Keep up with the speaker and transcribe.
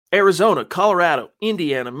Arizona, Colorado,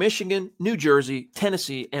 Indiana, Michigan, New Jersey,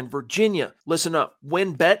 Tennessee, and Virginia. Listen up.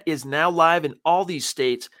 WynnBET is now live in all these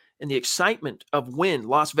states, and the excitement of Wynn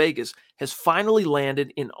Las Vegas has finally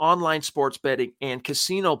landed in online sports betting and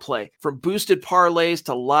casino play. From boosted parlays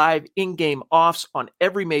to live in-game offs on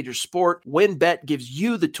every major sport, WynnBET gives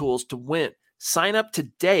you the tools to win. Sign up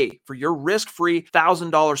today for your risk-free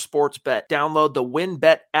 $1,000 sports bet. Download the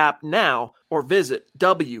WynnBET app now or visit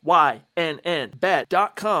wynnbet.com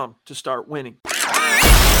to start winning.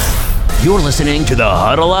 You're listening to the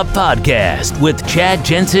Huddle Up Podcast with Chad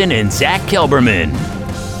Jensen and Zach Kelberman.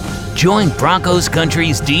 Join Broncos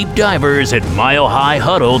Country's deep divers at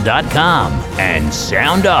milehighhuddle.com and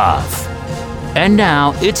sound off. And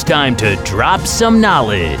now it's time to drop some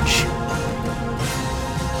knowledge.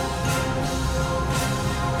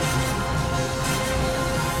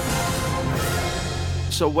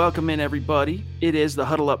 So welcome in, everybody. It is the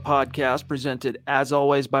Huddle Up Podcast, presented, as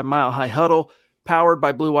always, by Mile High Huddle, powered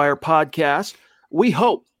by Blue Wire Podcast. We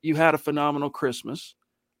hope you had a phenomenal Christmas.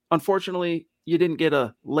 Unfortunately, you didn't get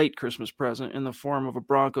a late Christmas present in the form of a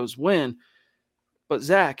Broncos win. But,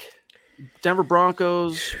 Zach, Denver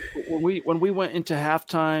Broncos, when we went into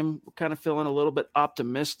halftime, we're kind of feeling a little bit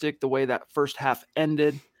optimistic the way that first half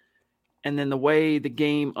ended. And then the way the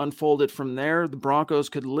game unfolded from there, the Broncos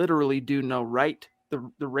could literally do no right.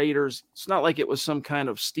 The Raiders, it's not like it was some kind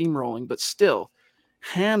of steamrolling, but still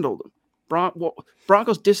handled them.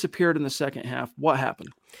 Broncos disappeared in the second half. What happened?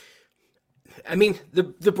 I mean,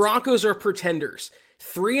 the Broncos are pretenders.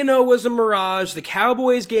 3-0 was a mirage. The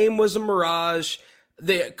Cowboys game was a mirage.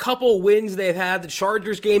 The couple wins they've had, the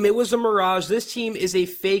Chargers game, it was a mirage. This team is a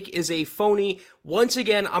fake, is a phony. Once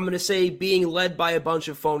again, I'm going to say being led by a bunch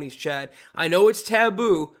of phonies, Chad. I know it's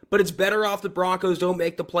taboo, but it's better off the Broncos don't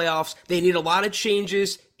make the playoffs. They need a lot of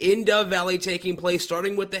changes in Dove Valley taking place,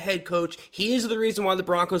 starting with the head coach. He is the reason why the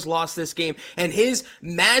Broncos lost this game. And his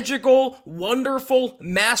magical, wonderful,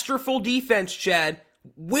 masterful defense, Chad,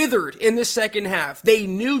 withered in the second half. They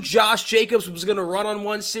knew Josh Jacobs was going to run on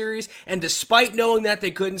one series, and despite knowing that, they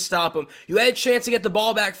couldn't stop him. You had a chance to get the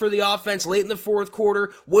ball back for the offense late in the fourth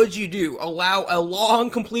quarter. What'd you do? Allow a long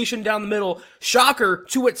completion down the middle. Shocker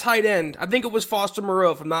to a tight end. I think it was Foster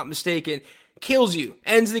Moreau, if I'm not mistaken. Kills you.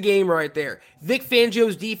 Ends the game right there. Vic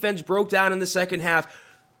Fangio's defense broke down in the second half.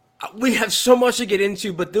 We have so much to get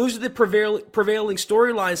into, but those are the prevailing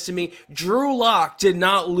storylines to me. Drew Lock did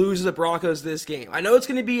not lose the Broncos this game. I know it's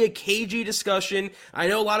going to be a cagey discussion. I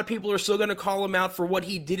know a lot of people are still going to call him out for what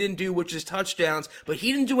he didn't do, which is touchdowns, but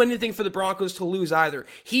he didn't do anything for the Broncos to lose either.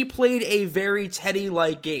 He played a very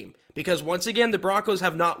Teddy-like game. Because once again, the Broncos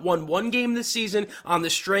have not won one game this season on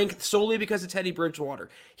the strength solely because of Teddy Bridgewater.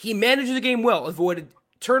 He managed the game well, avoided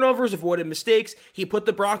turnovers, avoided mistakes. He put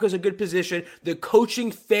the Broncos in good position. The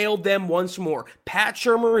coaching failed them once more. Pat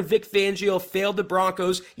Shurmur and Vic Fangio failed the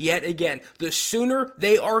Broncos yet again. The sooner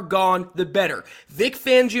they are gone, the better. Vic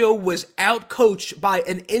Fangio was outcoached by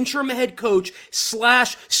an interim head coach /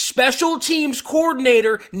 special teams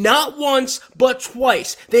coordinator not once, but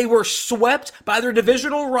twice. They were swept by their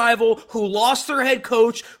divisional rival who lost their head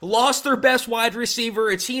coach, lost their best wide receiver,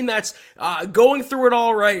 a team that's going through it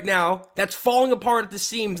all right now, that's falling apart at the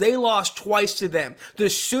seams. They lost twice to them. The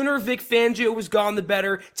sooner Vic Fangio was gone, the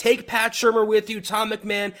better. Take Pat Shurmur with you, Tom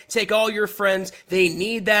McMahon, take all your friends. They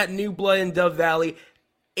need that new blood in Dove Valley.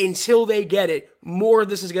 Until they get it, more of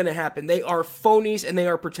this is going to happen. They are phonies and they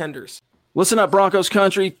are pretenders. Listen up, Broncos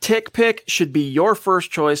country. TickPick should be your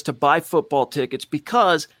first choice to buy football tickets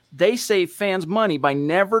because they save fans money by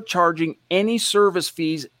never charging any service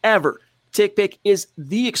fees ever. TickPick is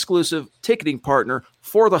the exclusive ticketing partner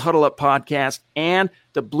for the Huddle Up Podcast and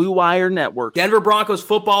the Blue Wire Network. Denver Broncos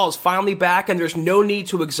football is finally back, and there's no need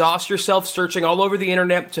to exhaust yourself searching all over the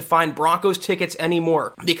internet to find Broncos tickets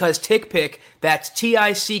anymore, because TickPick, that's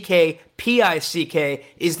TickPick,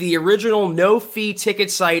 is the original no-fee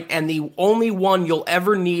ticket site and the only one you'll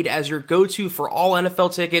ever need as your go-to for all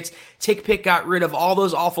NFL tickets. TickPick got rid of all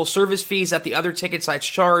those awful service fees that the other ticket sites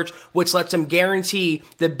charge, which lets them guarantee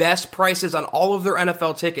the best prices on all of their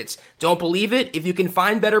NFL tickets. Don't believe it? If you can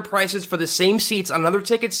find better prices for the same seats on another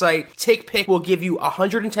ticket site, TickPick will give you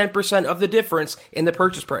 110% of the difference in the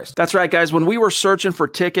purchase price. That's right, guys. When we were searching for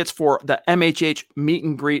tickets for the MHH meet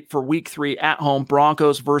and greet for Week 3 at home,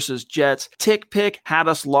 Broncos versus Jets, TickPick had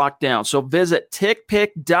us locked down. So visit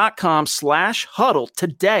tickpick.com/huddle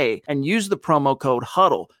today and use the promo code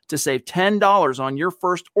HUDDLE to save $10 on your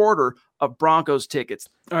first order of Broncos tickets.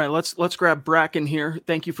 All right, let's grab Bracken here.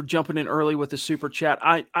 Thank you for jumping in early with the super chat.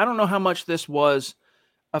 I don't know how much this was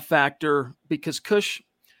a factor because Kush,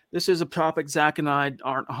 this is a topic Zach and I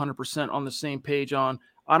aren't 100% on the same page on.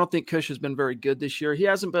 I don't think Kush has been very good this year. He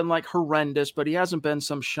hasn't been like horrendous, but he hasn't been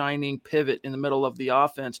some shining pivot in the middle of the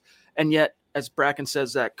offense. And yet, as Bracken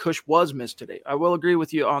says, that Kush was missed today. I will agree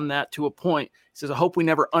with you on that to a point. He says, I hope we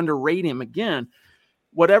never underrate him again.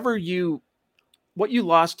 What you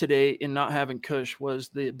lost today in not having Kush was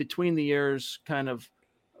the between the years kind of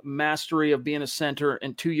mastery of being a center,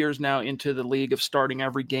 and 2 years now into the league of starting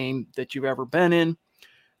every game that you've ever been in,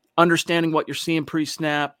 understanding what you're seeing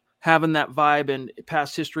pre-snap, having that vibe and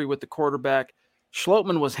past history with the quarterback.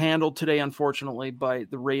 Schlottmann was handled today, unfortunately, by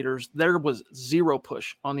the Raiders. There was zero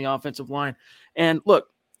push on the offensive line. And look,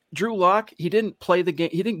 Drew Lock, he didn't play the game.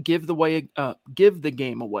 He didn't give the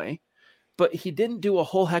game away, but he didn't do a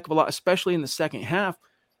whole heck of a lot, especially in the second half,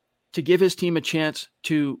 to give his team a chance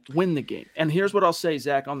to win the game. And here's what I'll say,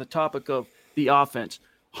 Zach, on the topic of the offense.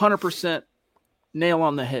 100% nail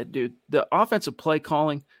on the head, dude. The offensive play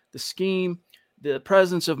calling, the scheme, the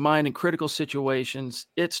presence of mind in critical situations,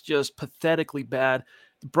 it's just pathetically bad.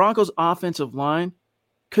 The Broncos' offensive line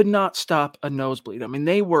could not stop a nosebleed. I mean,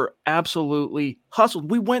 they were absolutely hustled.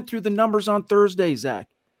 We went through the numbers on Thursday, Zach.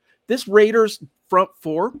 This Raiders front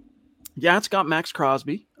four, yeah, it's got Max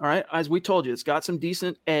Crosby, all right? As we told you, it's got some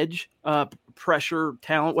decent edge, pressure,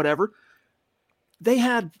 talent, whatever. They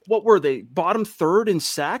had, what were they, bottom third in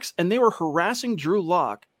sacks, and they were harassing Drew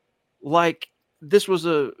Lock like this was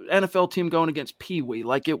a NFL team going against Pee Wee,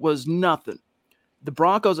 like it was nothing. The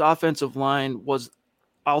Broncos offensive line was,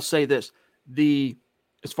 I'll say this,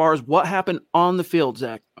 as far as what happened on the field,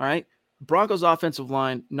 Zach, all right? Broncos offensive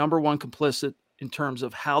line, number one complicit in terms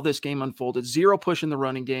of how this game unfolded. Zero push in the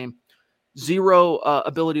running game, zero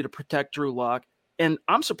ability to protect Drew Lock. And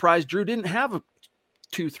I'm surprised Drew didn't have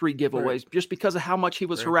 2-3 giveaways just because of how much he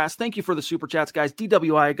was harassed. Thank you for the super chats, guys.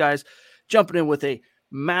 DWI guys jumping in with a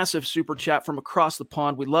massive super chat from across the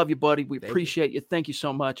pond. We love you, buddy. We appreciate you. Thank you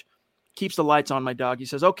so much. Keeps the lights on, my dog. He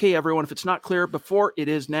says, okay, everyone, if it's not clear before, it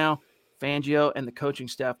is now. Fangio and the coaching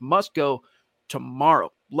staff must go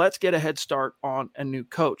tomorrow. Let's get a head start on a new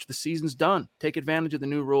coach. The season's done. Take advantage of the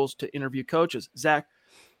new rules to interview coaches. Zach,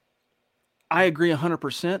 I agree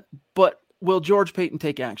 100%, but will George Payton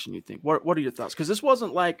take action, you think? What are your thoughts? Because this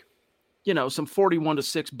wasn't like, some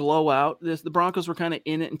 41-6 blowout. The Broncos were kind of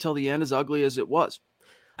in it until the end, as ugly as it was.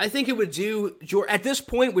 I think it would do, at this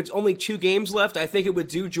point with only 2 games left, I think it would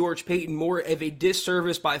do George Payton more of a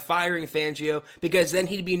disservice by firing Fangio, because then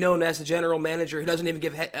he'd be known as the general manager who doesn't even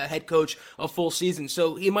give a head coach a full season.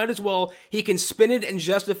 So he might as well, he can spin it and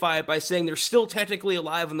justify it by saying they're still technically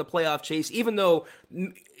alive in the playoff chase, even though,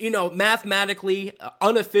 mathematically,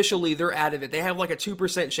 unofficially, they're out of it. They have like a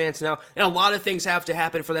 2% chance now, and a lot of things have to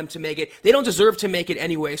happen for them to make it. They don't deserve to make it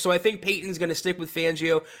anyway, so I think Payton's going to stick with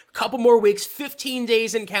Fangio. A couple more weeks, 15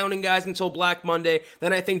 days and counting, guys, until Black Monday.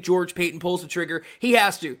 Then I think George Payton pulls the trigger. He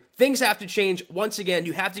has to. Things have to change. Once again,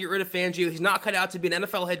 you have to get rid of Fangio. He's not cut out to be an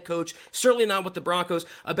NFL head coach, certainly not with the Broncos.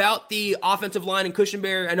 About the offensive line and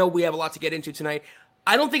Cushenberry, I know we have a lot to get into tonight.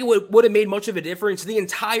 I don't think it would have made much of a difference. The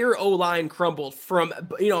entire O-line crumbled from,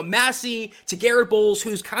 Massey to Garrett Bowles,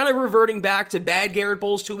 who's kind of reverting back to bad Garrett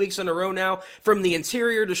Bowles 2 weeks in a row now. From the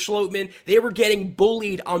interior to Schlottmann, they were getting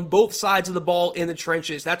bullied on both sides of the ball in the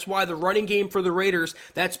trenches. That's why the running game for the Raiders,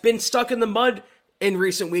 that's been stuck in the mud in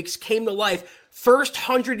recent weeks, came to life. First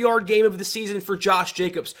 100-yard game of the season for Josh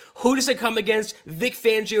Jacobs. Who does it come against? Vic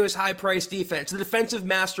Fangio's high-priced defense. The defensive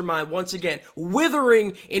mastermind, once again,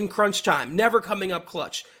 withering in crunch time, never coming up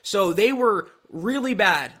clutch. So they were really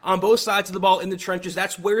bad on both sides of the ball in the trenches.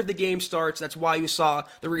 That's where the game starts. That's why you saw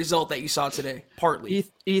the result that you saw today, partly.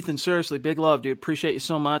 Ethan, seriously, big love, dude. Appreciate you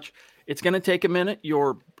so much. It's going to take a minute.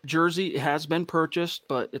 Your jersey has been purchased,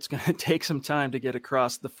 but it's going to take some time to get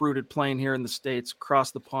across the fruited plain here in the States,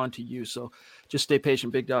 across the pond to you. So just stay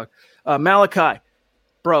patient, big dog. Malachi,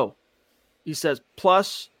 bro, he says,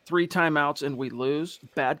 plus 3 timeouts and we lose.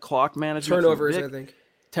 Bad clock management. Turnovers, I think.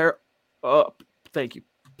 Thank you.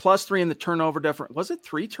 Plus 3 in the turnover difference. Was it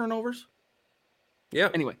 3 turnovers? Yeah.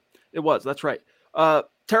 Anyway, it was. That's right.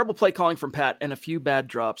 Terrible play calling from Pat and a few bad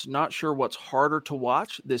drops. Not sure what's harder to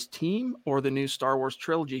watch, this team or the new Star Wars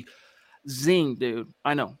trilogy. Zing, dude.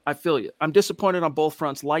 I know. I feel you. I'm disappointed on both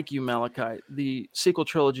fronts like you, Malachi. The sequel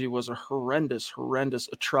trilogy was a horrendous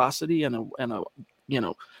atrocity and a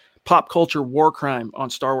pop culture war crime on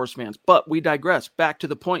Star Wars fans. But we digress. Back to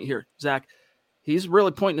the point here, Zach. He's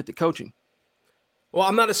really pointing at the coaching. Well,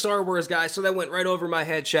 I'm not a Star Wars guy, so that went right over my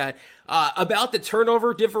head, Chad. About the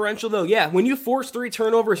turnover differential, though, yeah, when you force 3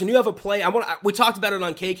 turnovers and you have a play, we talked about it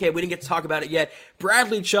on KK, we didn't get to talk about it yet.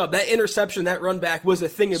 Bradley Chubb, that interception, that run back was a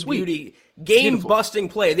thing of beauty. Game-busting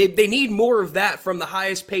play. They need more of that from the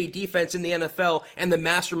highest-paid defense in the NFL and the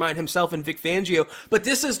mastermind himself and Vic Fangio. But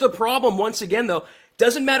this is the problem, once again, though.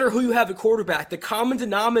 Doesn't matter who you have at quarterback. The common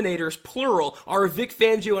denominators, plural, are Vic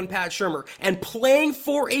Fangio and Pat Shurmur. And playing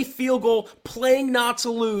for a field goal, playing not to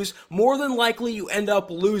lose, more than likely you end up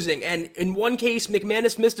losing. And in one case,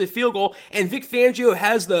 McManus missed a field goal, and Vic Fangio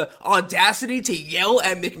has the audacity to yell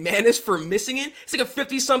at McManus for missing it. It's like a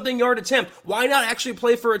 50-something yard attempt. Why not actually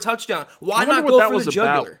play for a touchdown? Why not go for the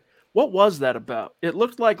jugular? What was that about? It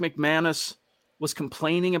looked like McManus was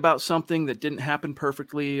complaining about something that didn't happen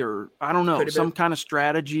perfectly, or I don't know, some kind of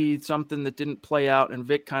strategy, something that didn't play out, and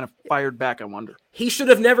Vic kind of fired back, I wonder. He should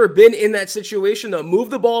have never been in that situation, though. Move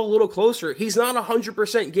the ball a little closer. He's not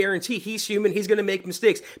 100% guarantee. He's human. He's going to make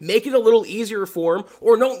mistakes. Make it a little easier for him,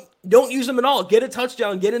 or don't use him at all. Get a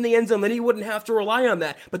touchdown, get in the end zone, then he wouldn't have to rely on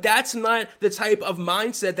that. But that's not the type of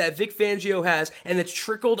mindset that Vic Fangio has, and it's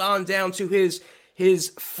trickled on down to his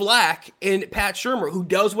flack in Pat Shurmur, who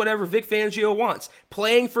does whatever Vic Fangio wants.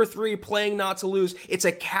 Playing for three, playing not to lose. It's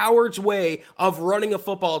a coward's way of running a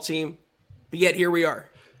football team, but yet here we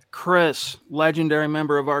are. Chris, legendary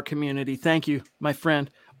member of our community, thank you, my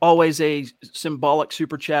friend. Always a symbolic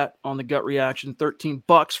super chat on the gut reaction.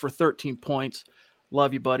 $13 for 13 points.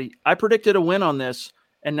 Love you, buddy. I predicted a win on this,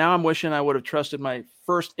 and now I'm wishing I would have trusted my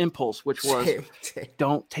first impulse, which was,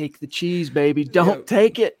 don't take the cheese, baby. Don't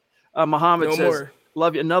take it. Muhammad says, more.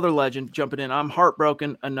 Love you. Another legend jumping in. I'm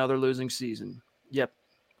heartbroken. Another losing season. Yep.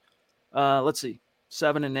 Let's see.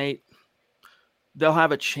 7-8. They'll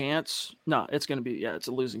have a chance. No, it's going to be, it's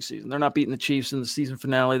a losing season. They're not beating the Chiefs in the season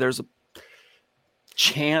finale. There's a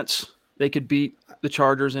chance they could beat the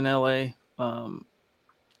Chargers in LA.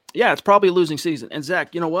 It's probably a losing season. And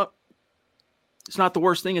Zach, you know what? It's not the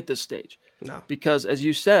worst thing at this stage. No. Because as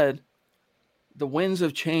you said, the winds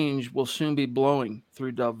of change will soon be blowing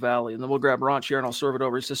through Dove Valley. And then we'll grab Ronch here and I'll serve it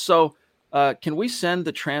over. He says, can we send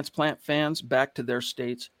the transplant fans back to their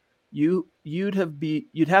states? You'd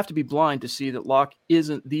have to be blind to see that Locke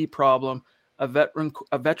isn't the problem. A veteran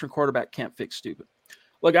quarterback can't fix stupid.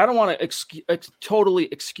 Look, I don't want to totally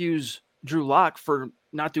excuse Drew Lock for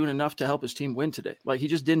not doing enough to help his team win today. Like, he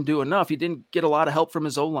just didn't do enough. He didn't get a lot of help from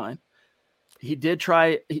his O-line. He did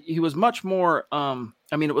try. He was much more,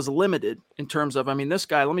 it was limited in terms of, this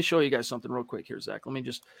guy, let me show you guys something real quick here, Zach. Let me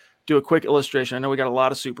just do a quick illustration. I know we got a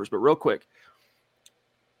lot of supers, but real quick.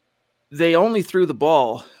 They only threw the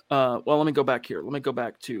ball. Let me go back here. Let me go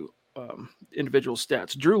back to individual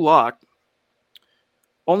stats. Drew Lock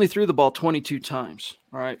only threw the ball 22 times.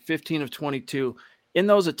 All right, 15 of 22. In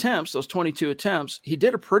those attempts, those 22 attempts, he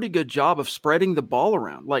did a pretty good job of spreading the ball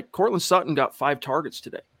around. Like, Cortland Sutton got 5 targets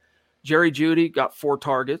today. Jerry Jeudy got 4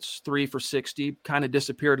 targets, 3 for 60, kind of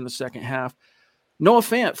disappeared in the second half. Noah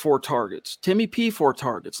Fant, 4 targets. Timmy P, 4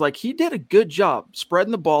 targets. Like, he did a good job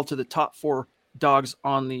spreading the ball to the top 4 dogs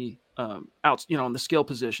on the outs, in the skill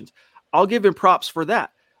positions. I'll give him props for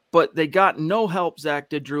that. But they got no help, Zach,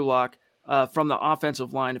 did Drew Lock, from the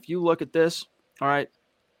offensive line. If you look at this, all right,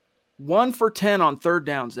 1 for 10 on third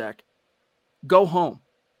down, Zach. Go home.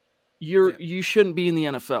 You shouldn't be in the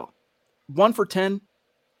NFL. 1 for 10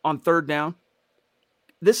 on third down.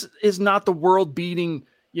 This is not the world-beating,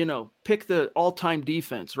 pick the all-time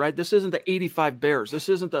defense, right? This isn't the 85 Bears. This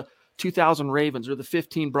isn't the 2000 Ravens or the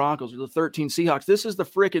 15 Broncos or the 13 Seahawks. This is the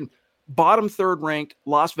freaking bottom third-ranked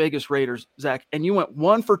Las Vegas Raiders, Zach, and you went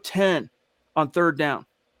 1 for 10 on third down.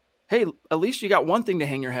 Hey, at least you got one thing to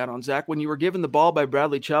hang your hat on, Zach. When you were given the ball by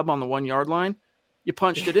Bradley Chubb on the 1-yard line, you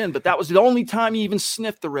punched it in, but that was the only time you even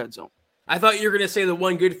sniffed the red zone. I thought you were going to say the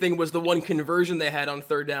one good thing was the one conversion they had on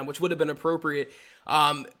third down, which would have been appropriate.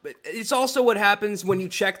 But it's also what happens when you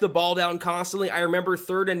check the ball down constantly. I remember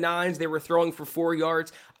 3rd and 9s, they were throwing for 4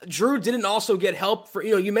 yards. Drew didn't also get help for,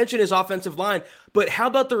 you mentioned his offensive line, but how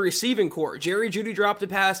about the receiving core? Jerry Jeudy dropped a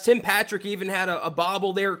pass. Tim Patrick even had a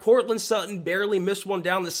bobble there. Cortland Sutton barely missed one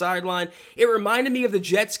down the sideline. It reminded me of the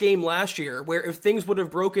Jets game last year, where if things would have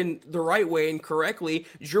broken the right way and correctly,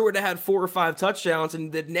 Drew would have had 4 or 5 touchdowns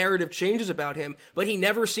and the narrative changes about him, but he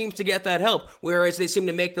never seems to get that help, whereas they seem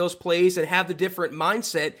to make those plays and have the different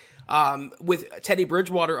mindset with Teddy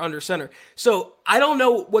Bridgewater under center. So I don't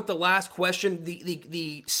know what the last question,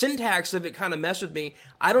 the syntax of it kind of messed with me.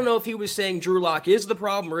 I don't know if he was saying Drew Lock is the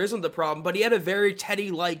problem or isn't the problem, but he had a very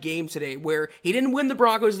Teddy-like game today where he didn't win the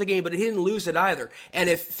Broncos the game, but he didn't lose it either. And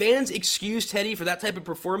if fans excuse Teddy for that type of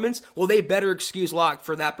performance, well, they better excuse Lock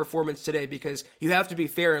for that performance today, because you have to be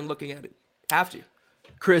fair in looking at it. Have to.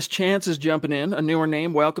 Chris Chance is jumping in. A newer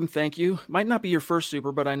name. Welcome. Thank you. Might not be your first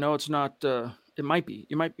super, but I know it's not. It might be.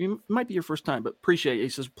 It might be your first time, but appreciate it. He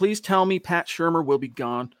says, please tell me Pat Shurmur will be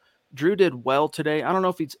gone. Drew did well today. I don't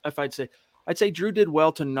know if I'd say Drew did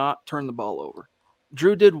well to not turn the ball over.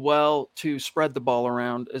 Drew did well to spread the ball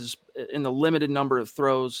around as in the limited number of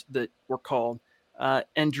throws that were called.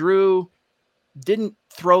 And Drew didn't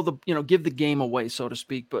throw give the game away, so to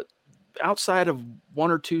speak. But outside of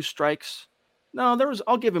one or two strikes, no,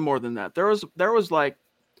 I'll give him more than that. There was like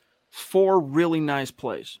 4 really nice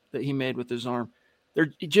plays that he made with his arm.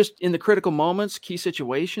 They're just in the critical moments, key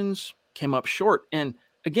situations, came up short. And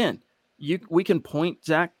again, we can point,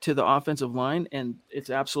 Zach, to the offensive line, and it's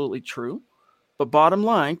absolutely true. But bottom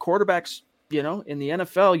line, quarterbacks, in the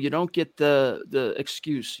NFL, you don't get the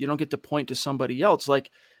excuse. You don't get to point to somebody else. Like,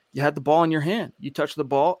 you had the ball in your hand. You touched the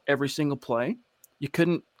ball every single play. You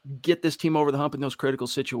couldn't get this team over the hump in those critical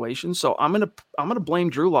situations. So I'm gonna blame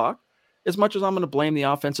Drew Lock as much as I'm going to blame the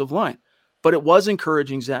offensive line. But it was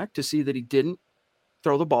encouraging, Zach, to see that he didn't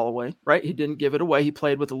throw the ball away, right? He didn't give it away. He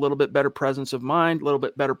played with a little bit better presence of mind, a little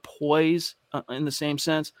bit better poise in the same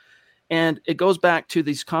sense. And it goes back to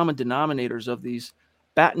these common denominators of these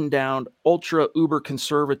battened down, ultra uber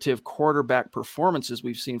conservative quarterback performances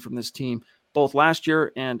we've seen from this team, both last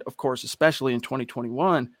year and, of course, especially in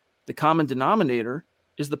 2021. The common denominator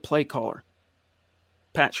is the play caller,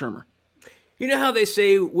 Pat Shurmur. You know how they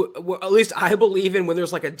say, at least I believe in, when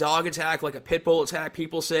there's like a dog attack, like a pit bull attack,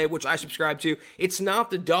 people say, which I subscribe to, it's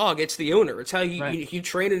not the dog, it's the owner. It's how you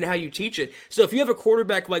train it and how you teach it. So if you have a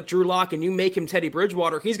quarterback like Drew Lock and you make him Teddy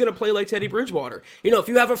Bridgewater, he's going to play like Teddy Bridgewater. If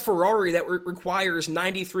you have a Ferrari that requires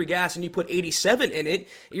 93 gas and you put 87 in it,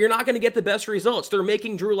 you're not going to get the best results. They're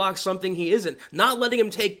making Drew Lock something he isn't. Not letting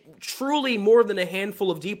him take truly more than a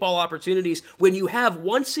handful of deep ball opportunities when you have,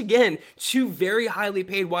 once again, 2 very highly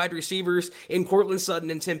paid wide receivers in Cortland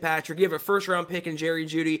Sutton and Tim Patrick. You have a first-round pick in Jerry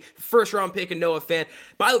Jeudy, first-round pick in Noah Fant.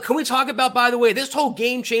 Can we talk about, by the way, this whole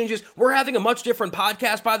game changes. We're having a much different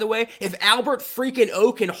podcast, by the way. If Albert freaking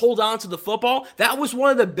O can hold on to the football, that was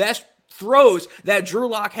one of the best throws that Drew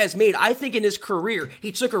Lock has made, I think, in his career.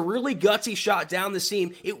 He took a really gutsy shot down the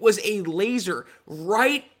seam. It was a laser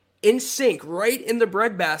right in sync, right in the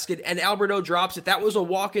breadbasket, and Albert O drops it. That was a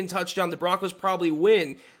walk-in touchdown. The Broncos probably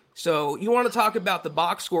win. So you want to talk about the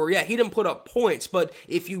box score. Yeah, he didn't put up points, but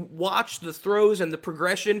if you watch the throws and the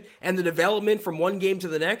progression and the development from one game to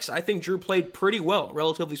the next, I think Drew played pretty well,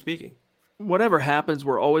 relatively speaking. Whatever happens,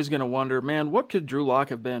 we're always going to wonder, man, what could Drew Lock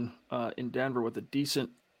have been in Denver with a decent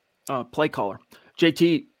play caller?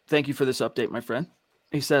 JT, thank you for this update, my friend.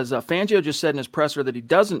 He says, Fangio just said in his presser that he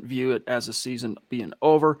doesn't view it as a season being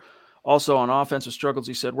over. Also, on offensive struggles,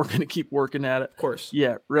 he said, we're going to keep working at it. Of course.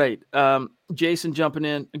 Yeah, right. Jason jumping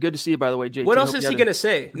in. Good to see you, by the way, JT. What else is he going to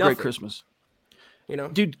say? Nothing. Great Christmas.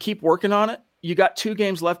 Dude, keep working on it. You got 2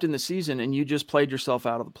 games left in the season, and you just played yourself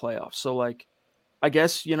out of the playoffs. So, I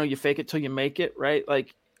guess, you fake it till you make it, right? I'm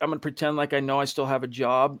going to pretend like I know I still have a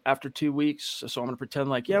job after 2 weeks. So I'm going to pretend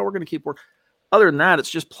like, yeah, we're going to keep working. Other than that, it's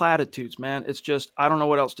just platitudes, man. It's just, I don't know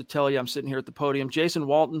what else to tell you. I'm sitting here at the podium. Jason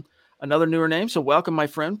Walton, another newer name. So welcome, my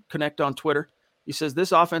friend. Connect on Twitter. He says,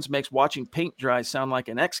 this offense makes watching paint dry sound like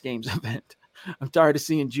an X Games event. I'm tired of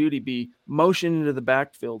seeing Jeudy be motioned into the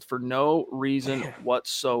backfield for no reason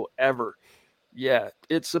whatsoever. Yeah,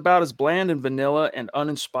 it's about as bland and vanilla and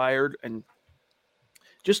uninspired. And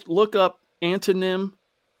just look up antonym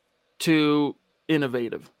to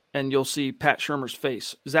innovative, and you'll see Pat Shurmur's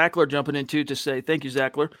face. Zackler jumping in too to say, thank you,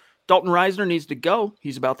 Zackler. Dalton Reisner needs to go.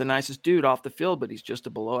 He's about the nicest dude off the field, but he's just a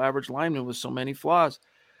below-average lineman with so many flaws.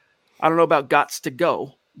 I don't know about gots to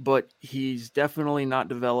go, but he's definitely not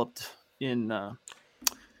developed in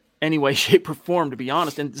any way, shape, or form, to be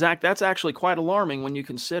honest. And, Zach, that's actually quite alarming when you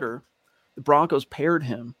consider the Broncos paired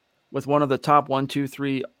him with one of the top 1, 2,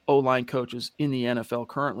 3 O-line coaches in the NFL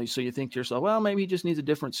currently. So you think to yourself, well, maybe he just needs a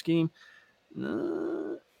different scheme.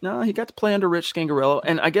 No, he got to play under Rich Scangarello.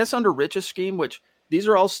 And I guess under Rich's scheme, which these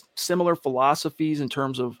are all similar philosophies in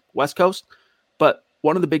terms of West Coast, but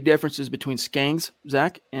one of the big differences between Skangs,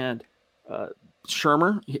 Zach, and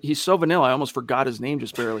Shurmur, he's so vanilla, I almost forgot his name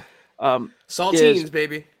just barely. Saltines,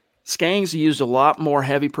 baby. Skangs used a lot more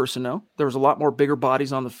heavy personnel. There was a lot more bigger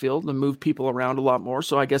bodies on the field and moved people around a lot more.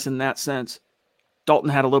 So I guess in that sense, Dalton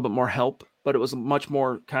had a little bit more help, but it was much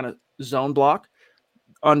more kind of zone block.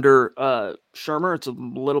 Under Shurmur, it's a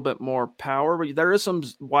little bit more power. But there is some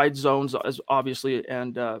wide zones, obviously,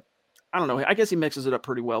 and I don't know. I guess he mixes it up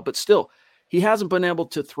pretty well. But still, he hasn't been able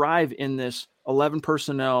to thrive in this 11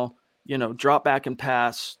 personnel, drop back and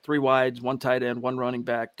pass, 3 wides, 1 tight end, 1 running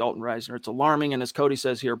back, Dalton Reisner. It's alarming, and as Cody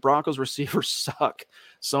says here, Broncos receivers suck.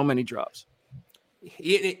 So many drops.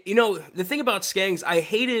 The thing about Skangs, I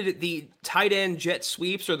hated the tight end jet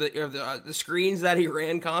sweeps or the screens that he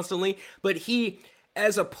ran constantly, but he,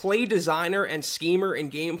 as a play designer and schemer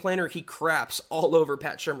and game planner, he craps all over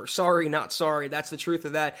Pat Shurmur. Sorry, not sorry. That's the truth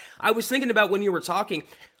of that. I was thinking about when you were talking,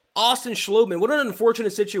 Austin Schlobman, what an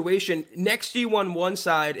unfortunate situation. Next to you on one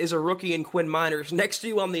side is a rookie in Quinn Miners. Next to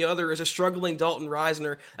you on the other is a struggling Dalton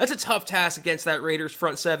Reisner. That's a tough task against that Raiders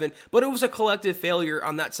front seven, but it was a collective failure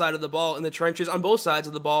on that side of the ball in the trenches on both sides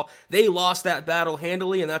of the ball. They lost that battle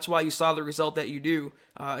handily, and that's why you saw the result that you do.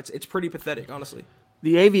 It's pretty pathetic, honestly.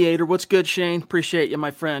 The Aviator, what's good, Shane? Appreciate you,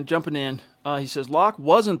 my friend, jumping in. He says, Locke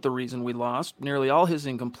wasn't the reason we lost. Nearly all his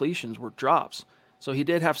incompletions were drops. So he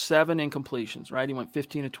did have 7 incompletions, right? He went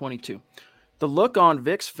 15 of 22. The look on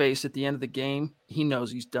Vic's face at the end of the game, he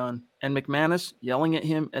knows he's done. And McManus yelling at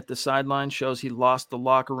him at the sideline shows he lost the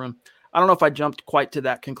locker room. I don't know if I jumped quite to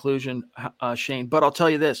that conclusion, Shane, but I'll tell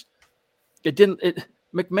you this.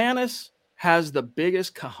 McManus has the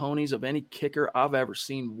biggest cojones of any kicker I've ever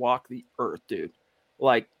seen walk the earth, dude.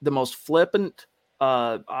 Like the most flippant,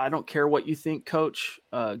 I don't care what you think, coach,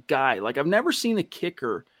 guy. Like I've never seen a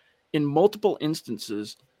kicker in multiple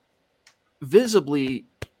instances visibly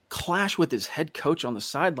clash with his head coach on the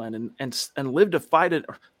sideline and live to fight it,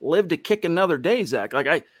 or live to kick another day, Zach.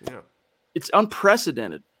 It's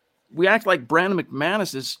unprecedented. We act like Brandon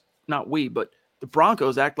McManus is, not we, but the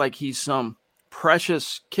Broncos act like he's some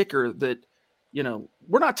precious kicker that,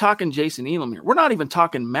 we're not talking Jason Elam here. We're not even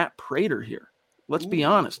talking Matt Prater here. Let's be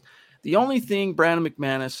honest. The only thing Brandon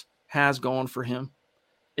McManus has going for him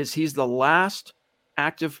is he's the last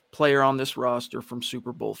active player on this roster from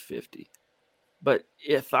Super Bowl 50. But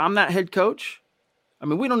if I'm that head coach,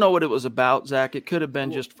 we don't know what it was about, Zach. It could have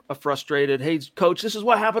been just a frustrated, hey, coach, this is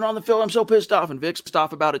what happened on the field. I'm so pissed off. And Vic's pissed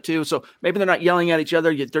off about it too. So maybe they're not yelling at each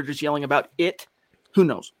other. They're just yelling about it. Who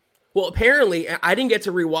knows? Well, apparently, I didn't get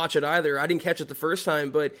to rewatch it either. I didn't catch it the first time,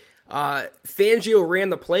 but Fangio ran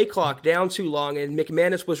the play clock down too long, and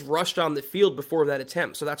McManus was rushed on the field before that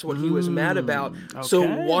attempt. So that's what he was mad about. Okay. So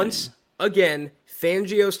once again,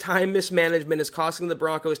 Fangio's time mismanagement is costing the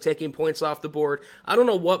Broncos taking points off the board. I don't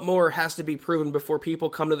know what more has to be proven before people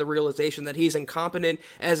come to the realization that he's incompetent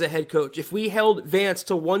as a head coach. If we held Vance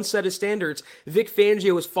to one set of standards, Vic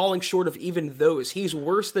Fangio is falling short of even those. He's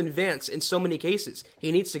worse than Vance in so many cases.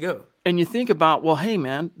 He needs to go. And you think about, well, hey,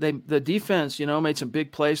 man, the defense, made some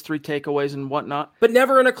big plays, 3 takeaways and whatnot. But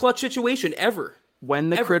never in a clutch situation, ever.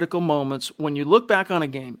 Critical moments, when you look back on a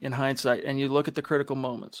game in hindsight and you look at the critical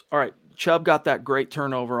moments, all right, Chubb got that great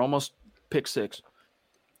turnover, almost pick 6.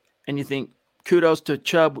 And you think, kudos to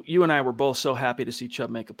Chubb. You and I were both so happy to see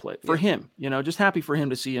Chubb make a play. For him, just happy for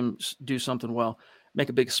him to see him do something well, make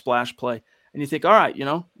a big splash play. And you think, all right,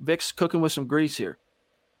 Vic's cooking with some grease here.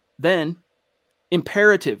 Then,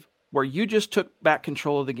 imperative, where you just took back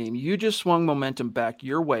control of the game. You just swung momentum back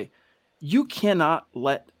your way. You cannot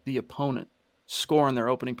let the opponent score in their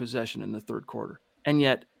opening possession in the third quarter. And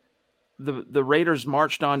yet the Raiders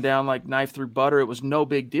marched on down like knife through butter. It was no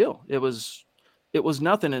big deal. It was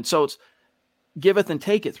nothing. And so it's giveth and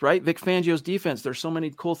taketh, right? Vic Fangio's defense. There's so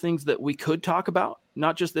many cool things that we could talk about,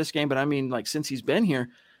 not just this game, but like since he's been here,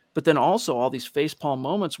 but then also all these facepalm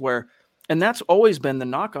moments where, and that's always been the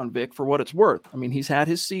knock on Vic for what it's worth. He's had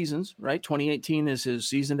his seasons, right? 2018 is his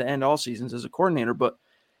season to end all seasons as a coordinator, but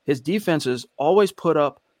his defenses always put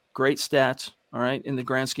up great stats, all right, in the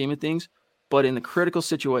grand scheme of things. But in the critical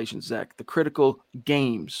situations, Zach, the critical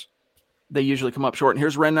games, they usually come up short. And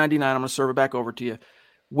here's Ren 99. I'm going to serve it back over to you.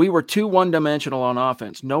 We were too one-dimensional on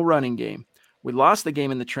offense. No running game. We lost the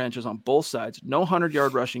game in the trenches on both sides. No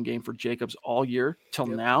 100-yard rushing game for Jacobs all year till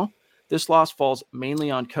now. This loss falls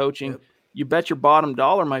mainly on coaching. Yep. You bet your bottom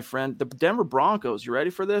dollar, my friend. The Denver Broncos, you ready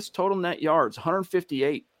for this? Total net yards,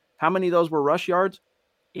 158. How many of those were rush yards?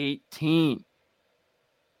 18.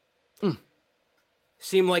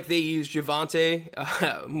 Seemed like they used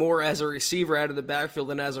Javonte more as a receiver out of the backfield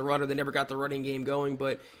than as a runner. They never got the running game going,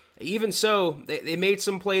 but even so, they made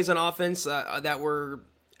some plays on offense that were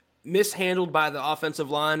mishandled by the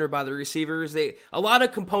offensive line or by the receivers. A lot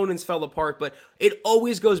of components fell apart, but it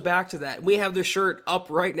always goes back to that. We have the shirt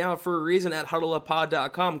up right now for a reason at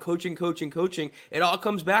huddleuppod.com, coaching, coaching, coaching. It all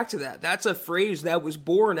comes back to that. That's a phrase that was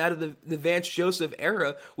born out of the Vance Joseph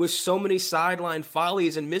era with so many sideline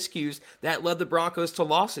follies and miscues that led the Broncos to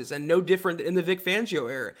losses, and no different in the Vic Fangio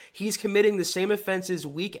era. He's committing the same offenses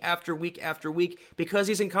week after week after week because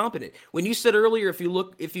he's incompetent. When you said earlier, if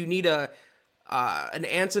you need an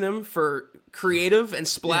antonym for creative and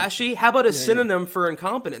splashy, how about a synonym for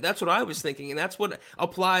incompetent? That's what I was thinking, and that's what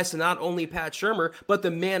applies to not only Pat Shurmur, but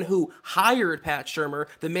the man who hired Pat Shurmur,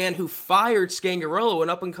 the man who fired Scangarello, an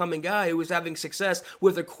up-and-coming guy who was having success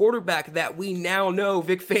with a quarterback that we now know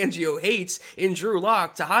Vic Fangio hates in Drew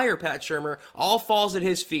Lock to hire Pat Shurmur. All falls at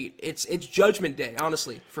his feet. It's judgment day,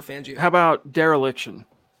 honestly, for Fangio. How about dereliction?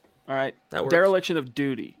 All right, that works. Dereliction of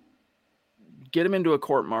duty. get him into a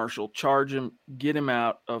court martial, charge him, get him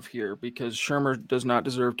out of here, because Shermer does not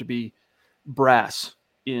deserve to be brass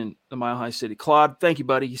in the Mile High City. Claude, thank you,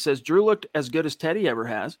 buddy. He says, Drew looked as good as Teddy ever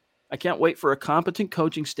has. I can't wait for a competent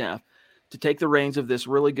coaching staff to take the reins of this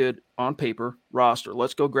really good, on paper, roster.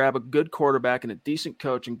 Let's go grab a good quarterback and a decent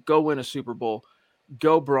coach and go win a Super Bowl.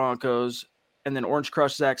 Go Broncos. And then Orange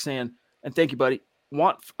Crush Zach saying, and thank you, buddy,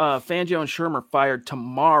 want Fangio and Shermer fired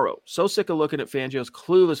tomorrow. So sick of looking at Fangio's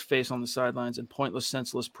clueless face on the sidelines and pointless,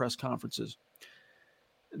 senseless press conferences.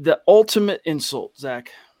 The ultimate insult,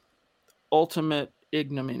 Zach. Ultimate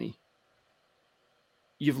ignominy.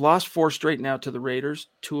 You've lost 4 straight now to the Raiders,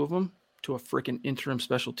 2 of them to a freaking interim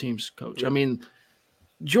special teams coach. I mean,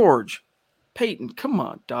 George, Peyton, come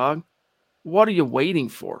on, dog. What are you waiting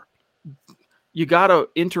for? You got an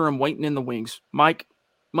interim waiting in the wings. Mike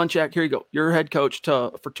Munchak, here you go. You're head coach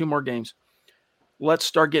for 2 more games. Let's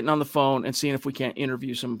start getting on the phone and seeing if we can't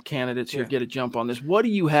interview some candidates here, get a jump on this. What do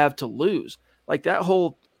you have to lose? Like that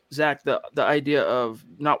whole, Zach, the idea of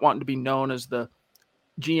not wanting to be known as the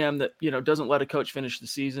GM that, doesn't let a coach finish the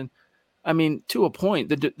season. I mean, to a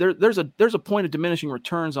point, there's a point of diminishing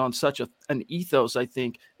returns on such an ethos, I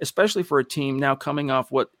think, especially for a team now coming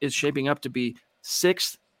off what is shaping up to be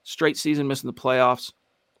 6th straight season missing the playoffs.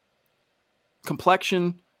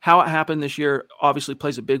 Complexion, how it happened this year, obviously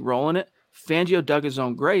plays a big role in it. Fangio dug his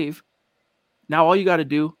own grave. Now all you got to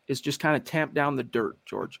do is just kind of tamp down the dirt,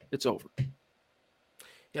 George. It's over.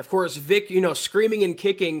 Yeah, of course, Vic, screaming and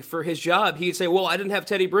kicking for his job, he'd say, well, I didn't have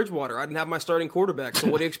Teddy Bridgewater. I didn't have my starting quarterback. So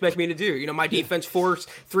what do you expect me to do? My defense forced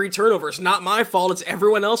 3 turnovers. Not my fault. It's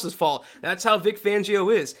everyone else's fault. That's how Vic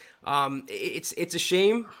Fangio is. It's a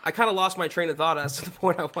shame. I kind of lost my train of thought as to the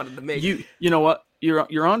point I wanted to make. You know what?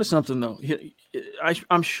 You're onto something, though.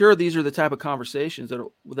 I'm sure these are the type of conversations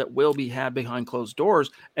that will be had behind closed doors.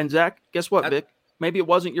 And, Zach, guess what, Vic? Maybe it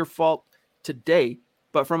wasn't your fault today,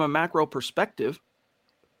 but from a macro perspective,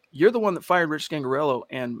 you're the one that fired Rich Scangarello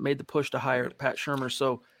and made the push to hire Pat Shermer.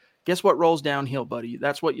 So guess what rolls downhill, buddy?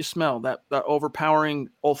 That's what you smell, that overpowering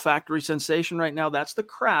olfactory sensation right now. That's the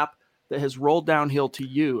crap that has rolled downhill to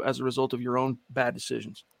you as a result of your own bad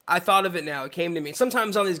decisions. I thought of it now. It came to me.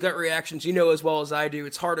 Sometimes on these gut reactions, as well as I do,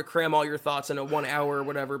 it's hard to cram all your thoughts in a 1 hour or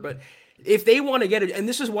whatever, but if they want to get it, and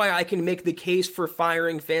this is why I can make the case for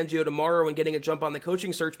firing Fangio tomorrow and getting a jump on the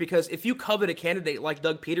coaching search, because if you covet a candidate like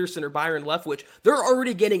Doug Peterson or Byron Leftwich, they're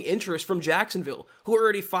already getting interest from Jacksonville, who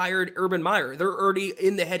already fired Urban Meyer. They're already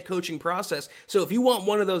in the head coaching process. So if you want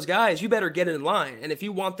one of those guys, you better get in line. And if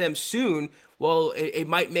you want them soon, well, it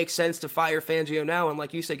might make sense to fire Fangio now and,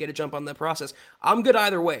 like you said, get a jump on that process. I'm good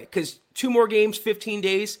either way, because 2 more games, 15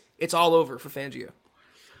 days, it's all over for Fangio.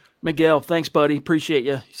 Miguel, thanks, buddy. Appreciate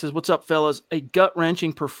you. He says, what's up, fellas? A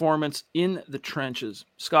gut-wrenching performance in the trenches.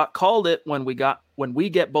 Scott called it when we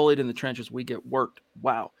get bullied in the trenches, we get worked.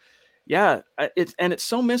 Wow. Yeah, it's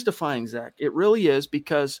so mystifying, Zach. It really is,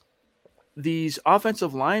 because these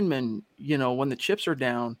offensive linemen, when the chips are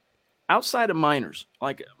down, outside of Miners,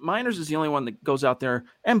 like Miners is the only one that goes out there,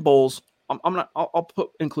 and Bowles, I'll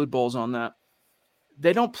include Bowles on that.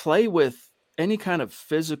 They don't play with any kind of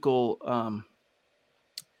physical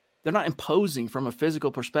they're not imposing from a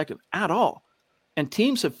physical perspective at all. And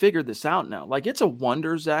teams have figured this out now. Like, it's a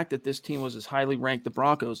wonder, Zach, that this team was as highly ranked, the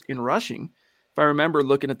Broncos, in rushing. If I remember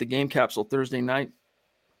looking at the game capsule Thursday night,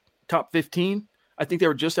 top 15, I think they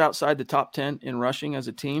were just outside the top 10 in rushing as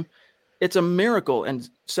a team. It's a miracle. And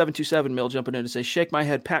 727 Mill jumping in to say, shake my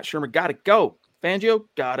head, Pat Shermer, got to go. Fangio,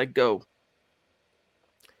 got to go.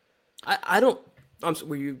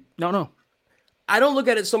 No. I don't look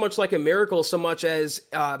at it so much like a miracle, so much as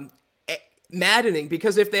maddening,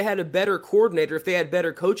 because if they had a better coordinator, if they had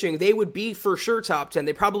better coaching, they would be for sure top 10.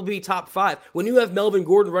 They'd probably be top 5. When you have Melvin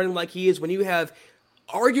Gordon running like he is, when you have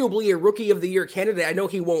arguably a rookie of the year candidate, I know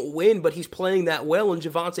he won't win, but he's playing that well in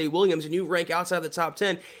Javonte Williams, and you rank outside the top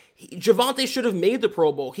 10, Javonte should have made the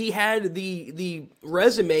Pro Bowl. He had the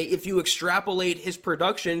resume, if you extrapolate his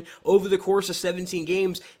production over the course of 17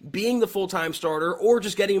 games, being the full-time starter or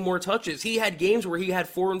just getting more touches. He had games where he had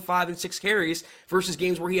 4 and 5 and 6 carries versus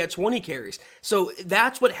games where he had 20 carries. So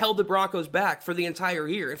that's what held the Broncos back for the entire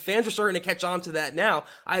year. And fans are starting to catch on to that now.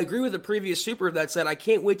 I agree with the previous super that said, I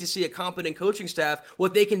can't wait to see a competent coaching staff,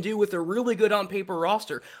 what they can do with a really good on-paper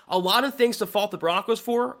roster. A lot of things to fault the Broncos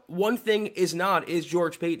for. One thing is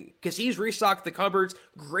George Payton, because he's restocked the cupboards,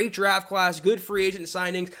 great draft class, good free agent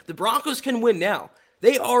signings. The Broncos can win now.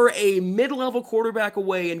 They are a mid-level quarterback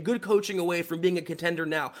away and good coaching away from being a contender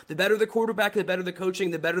now. The better the quarterback, the better the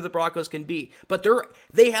coaching, the better the Broncos can be. But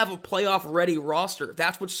they have a playoff-ready roster.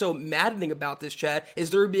 That's what's so maddening about this, Chad, is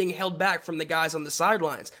they're being held back from the guys on the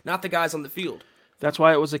sidelines, not the guys on the field. That's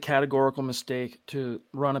why it was a categorical mistake to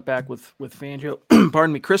run it back with Fangio.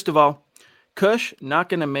 Pardon me. Cristobal, Cush not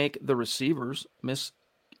going to make the receivers miss.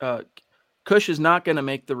 Cush is not going to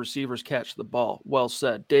make the receivers catch the ball. Well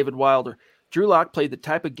said. David Wilder. Drew Lock played the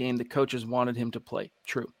type of game the coaches wanted him to play.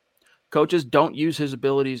 True. Coaches don't use his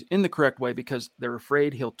abilities in the correct way because they're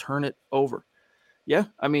afraid he'll turn it over. Yeah,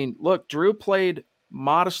 I mean, look, Drew played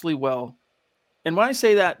modestly well. And when I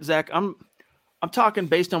say that, Zach, I'm talking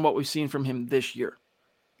based on what we've seen from him this year.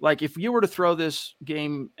 Like, if you were to throw this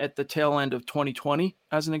game at the tail end of 2020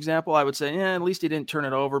 as an example, I would say, at least he didn't turn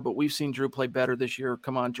it over, but we've seen Drew play better this year.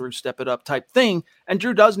 Come on, Drew, step it up type thing. And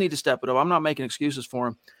Drew does need to step it up. I'm not making excuses for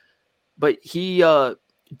him. But he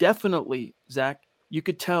definitely, Zach, you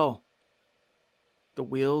could tell the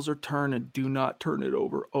wheels are turning. Do not turn it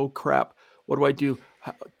over. Oh, crap. What do I do?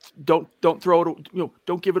 Don't throw it.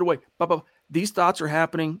 Don't give it away. These thoughts are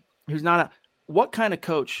happening. He's not what kind of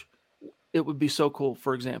coach? It would be so cool,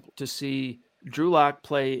 for example, to see Drew Lock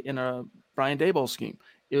play in a Brian Daboll scheme.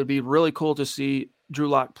 It would be really cool to see Drew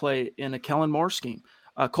Lock play in a Kellen Moore scheme.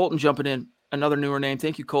 Colton jumping in, another newer name.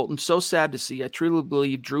 Thank you, Colton. So sad to see. I truly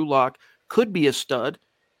believe Drew Lock could be a stud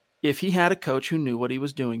if he had a coach who knew what he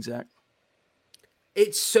was doing, Zach.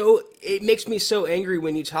 It makes me so angry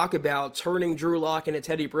when you talk about turning Drew Lock into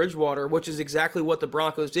Teddy Bridgewater, which is exactly what the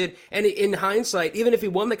Broncos did. And in hindsight, even if he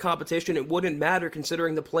won the competition, it wouldn't matter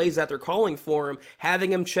considering the plays that they're calling for him,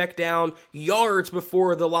 having him check down yards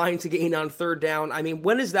before the line to gain on third down. I mean,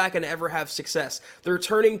 when is that going to ever have success? They're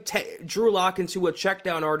turning Drew Lock into a check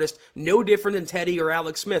down artist, no different than Teddy or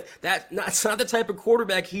Alex Smith. That's not the type of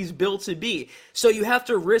quarterback he's built to be. So you have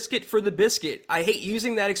to risk it for the biscuit. I hate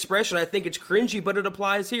using that expression. I think it's cringy, but it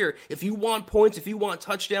applies here. If you want points, if you want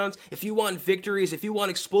touchdowns, if you want victories, if you want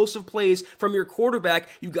explosive plays from your quarterback,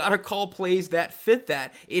 you got to call plays that fit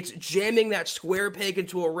that. It's jamming that square peg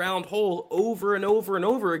into a round hole over and over and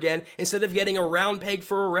over again instead of getting a round peg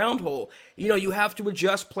for a round hole. You have to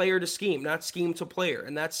adjust player to scheme, not scheme to player.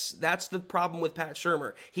 And that's the problem with Pat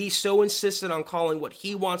Shurmur. He's so insistent on calling what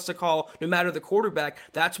he wants to call, no matter the quarterback.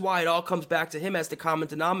 That's why it all comes back to him as the common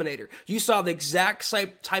denominator. You saw the exact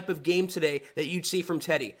type of game today that you'd see from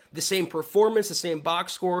Teddy. The same performance, the same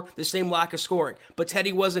box score, the same lack of scoring. But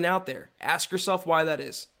Teddy wasn't out there. Ask yourself why that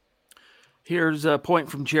is. Here's a point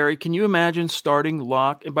from Jerry. Can you imagine starting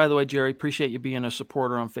Lock? And by the way, Jerry, appreciate you being a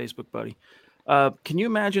supporter on Facebook, buddy. Can you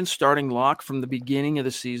imagine starting Lock from the beginning of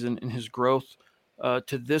the season and his growth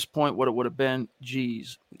to this point, what it would have been?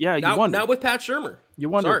 Geez. Yeah, you wonder. Not with Pat Shurmur. You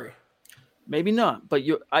wonder. Sorry. Maybe not. But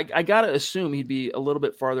I got to assume he'd be a little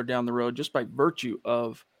bit farther down the road just by virtue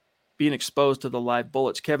of being exposed to the live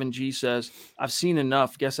bullets. Kevin G says, I've seen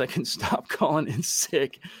enough. Guess I can stop calling in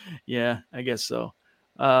sick. Yeah, I guess so.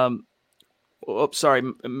 Sorry.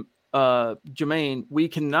 Jermaine, we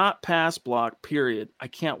cannot pass block, period. I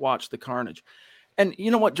can't watch the carnage. And you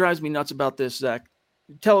know what drives me nuts about this, Zach?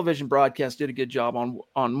 Television broadcast did a good job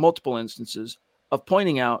on multiple instances of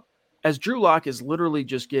pointing out, as Drew Lock is literally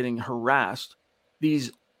just getting harassed,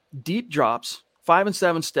 these deep drops, 5 and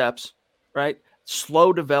 7 steps, right?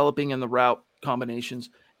 Slow developing in the route combinations.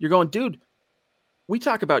 You're going, dude, we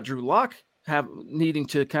talk about Drew Lock needing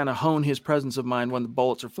to kind of hone his presence of mind when the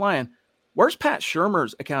bullets are flying. Where's Pat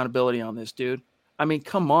Shurmur's accountability on this, dude? I mean,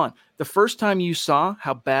 come on. The first time you saw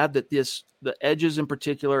how bad that the edges in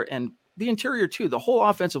particular and the interior too, the whole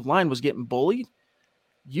offensive line was getting bullied,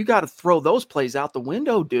 you got to throw those plays out the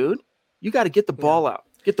window, dude. You got to get the ball out.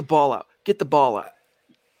 Get the ball out. Get the ball out.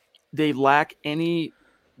 They lack any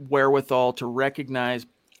wherewithal to recognize,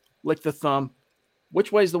 lick the thumb,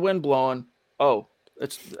 which way's the wind blowing? Oh,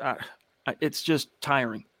 it's just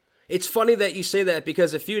tiring. It's funny that you say that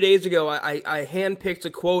because a few days ago, I handpicked a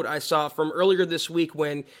quote I saw from earlier this week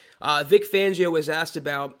when Vic Fangio was asked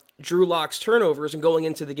about Drew Lock's turnovers and going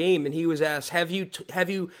into the game, and he was asked, have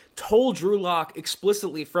you told Drew Lock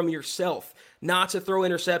explicitly from yourself not to throw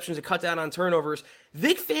interceptions and cut down on turnovers?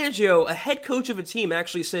 Vic Fangio, a head coach of a team,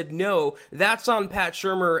 actually said, no, that's on Pat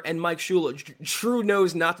Shurmur and Mike Shula. Drew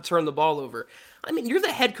knows not to turn the ball over. I mean, you're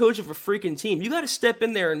the head coach of a freaking team. You got to step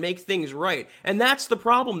in there and make things right. And that's the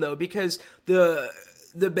problem, though, because the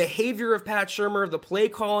behavior of Pat Shurmur, the play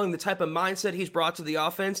calling, the type of mindset he's brought to the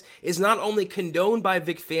offense is not only condoned by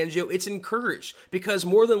Vic Fangio, it's encouraged because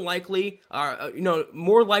more likely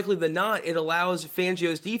than not, it allows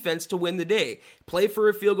Fangio's defense to win the day. Play for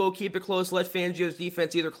a field goal, keep it close, let Fangio's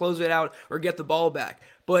defense either close it out or get the ball back.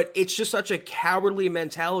 But it's just such a cowardly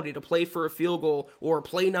mentality to play for a field goal or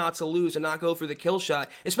play not to lose and not go for the kill shot,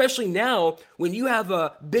 especially now when you have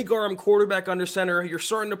a big arm quarterback under center. You're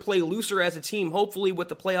starting to play looser as a team, hopefully with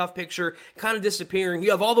the playoff picture kind of disappearing.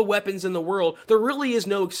 You have all the weapons in the world. There really is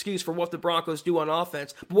no excuse for what the Broncos do on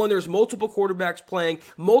offense. But when there's multiple quarterbacks playing,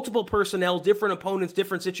 multiple personnel, different opponents,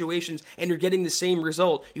 different situations, and you're getting the same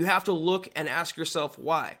result, you have to look and ask yourself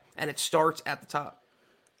why. And it starts at the top.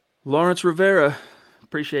 Lawrence Rivera,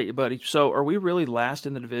 appreciate you, buddy. So are we really last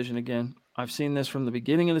in the division again? I've seen this from the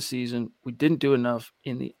beginning of the season. We didn't do enough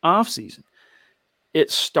in the offseason.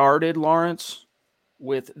 It started, Lawrence,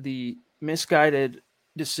 with the misguided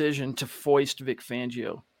decision to foist Vic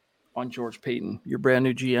Fangio on George Payton, your brand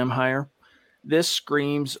new GM hire. This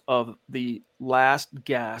screams of the last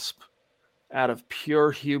gasp out of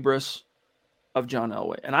pure hubris of John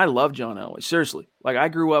Elway. And I love John Elway, seriously. Like, I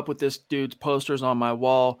grew up with this dude's posters on my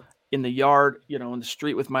wall in the yard, in the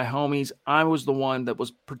street with my homies. I was the one that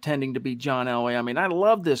was pretending to be John Elway. I mean, I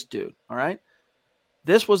love this dude, all right?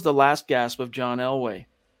 This was the last gasp of John Elway.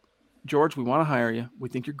 George, we want to hire you. We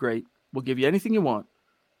think you're great. We'll give you anything you want,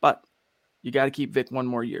 but you got to keep Vic one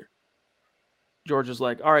more year. George is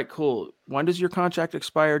like, all right, cool. When does your contract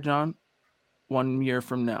expire, John? 1 year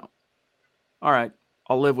from now. All right,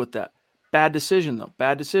 I'll live with that. Bad decision, though.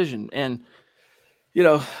 Bad decision. And,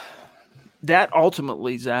 that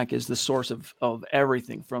ultimately, Zach, is the source of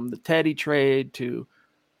everything from the Teddy trade to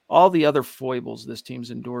all the other foibles this team's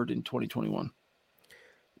endured in 2021.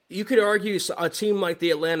 You could argue a team like the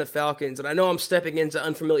Atlanta Falcons, and I know I'm stepping into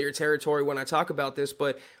unfamiliar territory when I talk about this,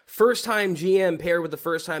 but first-time GM paired with the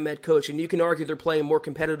first-time head coach, and you can argue they're playing more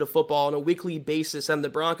competitive football on a weekly basis than the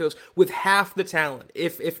Broncos with half the talent,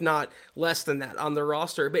 if not less than that, on their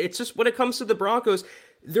roster. But it's just when it comes to the Broncos,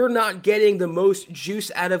 they're not getting the most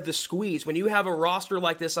juice out of the squeeze. When you have a roster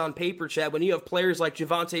like this on paper, Chad, when you have players like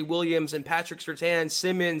Javonte Williams and Patrick Surtain,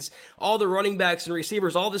 Simmons, all the running backs and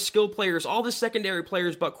receivers, all the skill players, all the secondary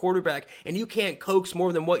players but quarterback, and you can't coax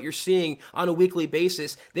more than what you're seeing on a weekly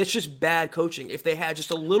basis, that's just bad coaching. If they had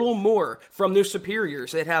just a little more from their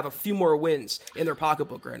superiors, they'd have a few more wins in their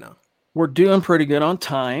pocketbook right now. We're doing pretty good on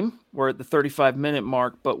time. We're at the 35-minute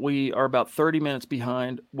mark, but we are about 30 minutes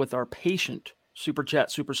behind with our patient Super Chat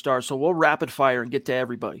superstar. So we'll rapid fire and get to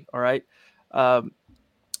everybody. All right.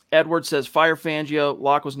 Edward says, fire Fangio.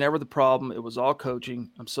 Locke was never the problem. It was all coaching.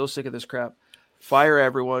 I'm so sick of this crap. Fire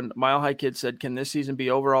everyone. Mile High Kid said, can this season be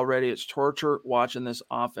over already? It's torture watching this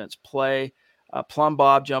offense play. Plum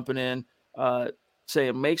Bob jumping in, saying,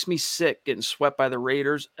 it makes me sick getting swept by the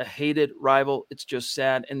Raiders, a hated rival. It's just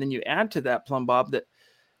sad. And then you add to that, Plum Bob, that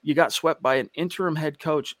you got swept by an interim head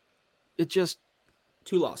coach. It just,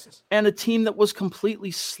 2 losses. And a team that was completely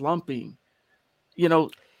slumping.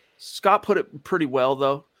 Scott put it pretty well,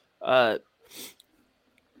 though.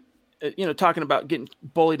 Talking about getting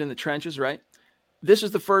bullied in the trenches, right? This is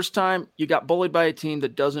the first time you got bullied by a team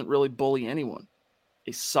that doesn't really bully anyone.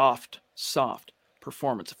 A soft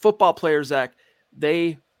performance. Football players, Zach,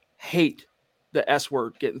 they hate the S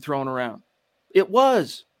word getting thrown around. It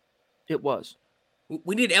was.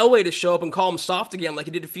 We need Elway to show up and call him soft again like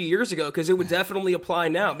he did a few years ago, because it would definitely apply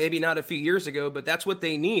now. Maybe not a few years ago, but that's what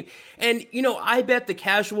they need. And, I bet the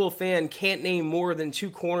casual fan can't name more than 2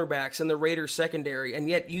 cornerbacks in the Raiders secondary, and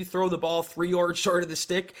yet you throw the ball 3 yards short of the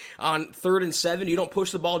stick on 3rd and 7. You don't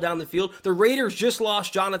push the ball down the field. The Raiders just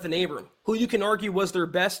lost Jonathan Abram, who you can argue was their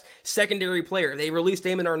best secondary player. They released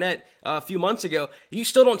Damon Arnett a few months ago. You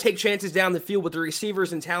still don't take chances down the field with the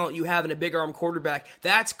receivers and talent you have in a big arm quarterback.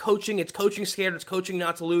 That's coaching. It's coaching scared. It's coaching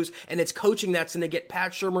not to lose. And it's coaching that's going to get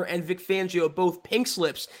Pat Shurmur and Vic Fangio both pink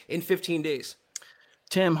slips in 15 days.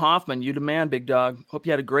 Tim Hoffman, you demand, big dog. Hope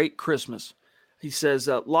you had a great Christmas. He says,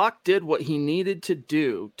 Locke did what he needed to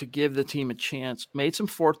do to give the team a chance, made some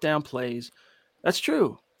 4th down plays. That's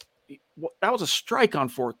true. That was a strike on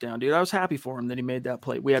 4th down, dude. I was happy for him that he made that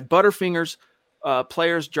play. We had Butterfingers.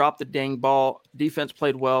 Players dropped the dang ball. Defense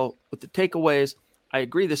played well with the takeaways. I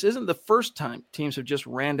agree. This isn't the first time teams have just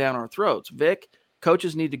ran down our throats. Vic,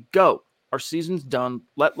 coaches need to go. Our season's done.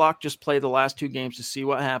 Let Locke just play the last 2 games to see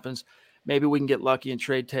what happens. Maybe we can get lucky and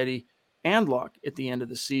trade Teddy and Locke at the end of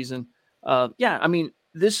the season.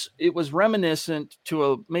 It was reminiscent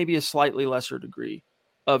to maybe a slightly lesser degree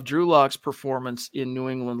of Drew Lock's performance in New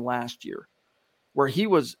England last year, where he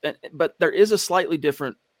was, but there is a slightly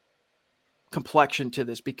different complexion to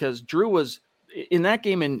this because Drew was in that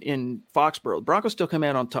game in Foxborough. The Broncos still come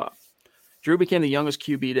out on top. Drew became the youngest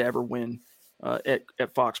QB to ever win at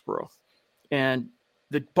Foxborough. And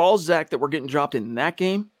the balls, Zach, that were getting dropped in that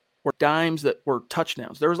game, were dimes that were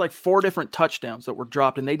touchdowns. There was like 4 different touchdowns that were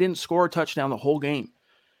dropped, and they didn't score a touchdown the whole game.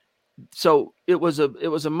 So it was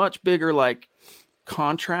a much bigger like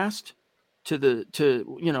contrast to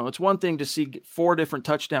it's one thing to see 4 different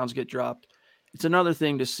touchdowns get dropped. It's another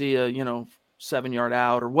thing to see a 7-yard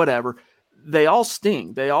out or whatever. They all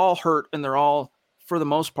sting, they all hurt, and they're all for the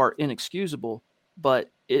most part inexcusable.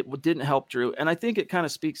 But it didn't help Drew, and I think it kind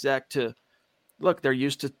of speaks, Zach, to look, they're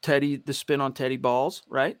used to the spin on Teddy balls,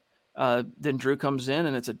 right? Then Drew comes in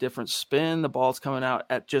and it's a different spin. The ball's coming out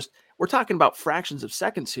at we're talking about fractions of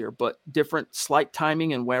seconds here, but different slight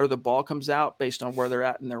timing and where the ball comes out based on where they're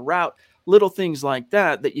at in their route. Little things like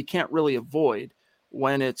that you can't really avoid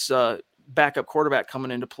when it's backup quarterback coming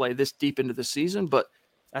into play this deep into the season. But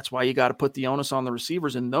that's why you got to put the onus on the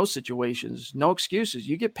receivers in those situations. No excuses.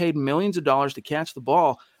 You get paid millions of dollars to catch the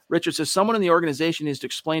ball. Richard says someone in the organization needs to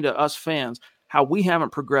explain to us fans how we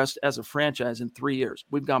haven't progressed as a franchise in 3 years.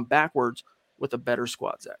 We've gone backwards with a better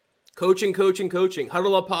squad, Zach. Coaching.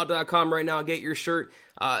 HuddleUpPod.com right now. Get your shirt.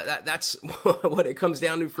 That's what it comes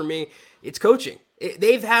down to for me. It's coaching.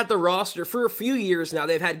 They've had the roster for a few years now.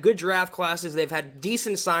 They've had good draft classes. They've had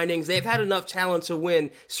decent signings. They've had enough talent to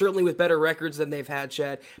win, certainly with better records than they've had,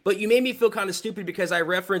 Chad. But you made me feel kind of stupid because I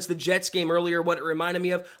referenced the Jets game earlier, what it reminded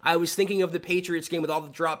me of. I was thinking of the Patriots game with all the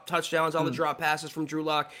drop touchdowns, all the drop passes from Drew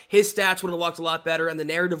Lock. His stats would have looked a lot better, and the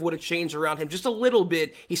narrative would have changed around him just a little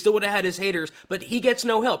bit. He still would have had his haters, but he gets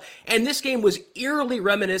no help. And this game was eerily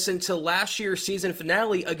reminiscent to last year's season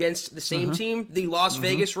finale against the same team, the Las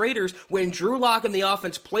Vegas Raiders, when Drew Lock and the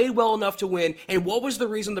offense played well enough to win. And what was the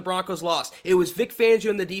reason the Broncos lost? It was Vic Fangio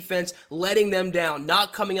and the defense letting them down,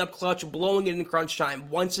 not coming up clutch, blowing it in crunch time.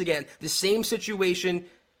 Once again, the same situation,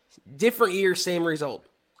 different year, same result.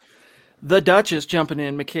 The Duchess jumping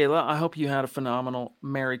in. Michaela, I hope you had a phenomenal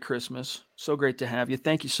Merry Christmas. So great to have you.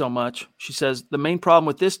 Thank you so much. She says, the main problem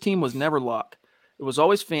with this team was never Lock. It was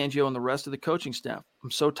always Fangio and the rest of the coaching staff.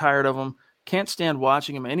 I'm so tired of them. Can't stand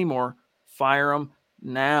watching them anymore. Fire them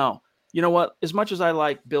now. You know what? As much as I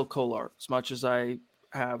like Bill Kollar, as much as I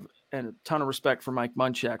have a ton of respect for Mike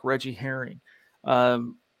Munchak, Reggie Herring,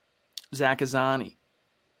 Zach Azzani,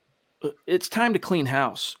 it's time to clean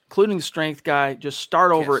house, including the strength guy. Just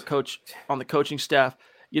start over at coach on the coaching staff.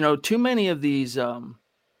 Too many of these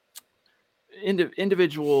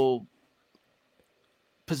individual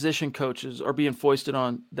position coaches are being foisted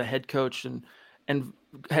on the head coach and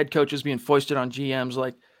head coaches being foisted on GMs.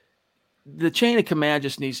 Like, the chain of command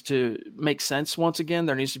just needs to make sense once again.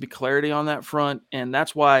 There needs to be clarity on that front. And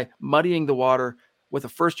that's why muddying the water with a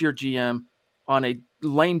first-year GM on a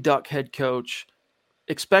lame duck head coach,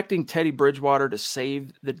 expecting Teddy Bridgewater to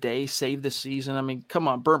save the day, save the season. I mean, come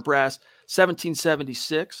on, Burnt Brass,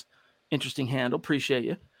 1776. Interesting handle. Appreciate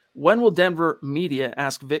you. When will Denver media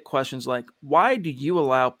ask Vic questions like, why do you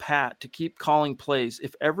allow Pat to keep calling plays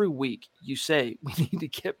if every week you say we need to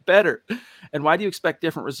get better? And why do you expect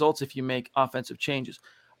different results if you make offensive changes?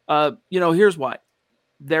 Here's why.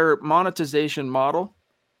 Their monetization model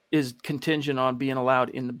is contingent on being allowed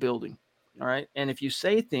in the building. All right. And if you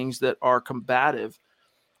say things that are combative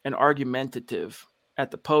and argumentative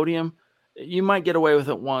at the podium, you might get away with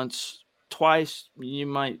it once, twice. You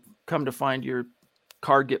might come to find your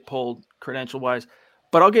card get pulled credential-wise.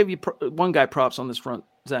 But I'll give you one guy props on this front,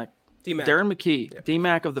 Zach. D-Mac. Darren McKee, yeah.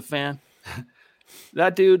 D-Mac of the Fan.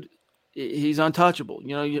 That dude, he's untouchable.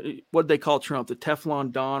 What they call Trump, the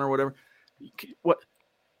Teflon Don or whatever.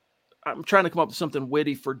 I'm trying to come up with something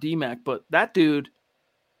witty for D-Mac, but that dude,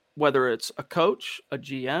 whether it's a coach, a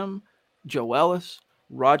GM, Joe Ellis,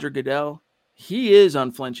 Roger Goodell, he is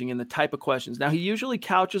unflinching in the type of questions. Now, he usually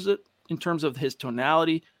couches it in terms of his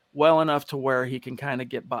tonality well enough to where he can kind of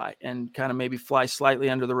get by and kind of maybe fly slightly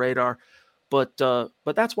under the radar. But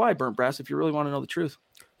that's why, Burnt Brass, if you really want to know the truth.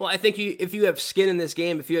 Well, I think if you have skin in this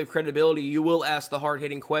game, if you have credibility, you will ask the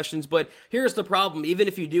hard-hitting questions. But here's the problem. Even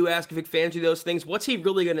if you do ask Vic Fangio those things, what's he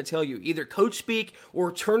really going to tell you? Either coach speak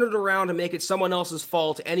or turn it around and make it someone else's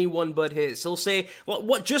fault, anyone but his. He'll say, well,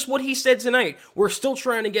 what he said tonight. We're still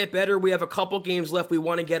trying to get better. We have a couple games left. We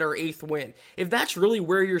want to get our 8th win. If that's really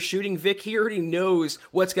where you're shooting, Vic, he already knows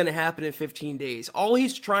what's going to happen in 15 days. All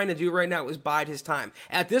he's trying to do right now is bide his time.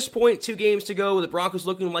 At this point, 2 games to go, the Broncos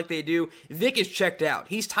looking like they do, Vic is checked out.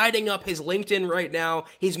 He's tidying up his LinkedIn right now.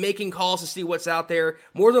 He's making calls to see what's out there.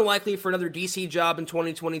 More than likely for another DC job in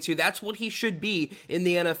 2022. That's what he should be in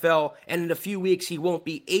the NFL. And in a few weeks, he won't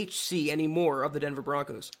be HC anymore of the Denver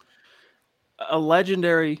Broncos. A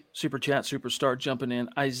legendary Super Chat superstar jumping in.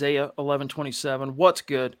 Isaiah 1127. What's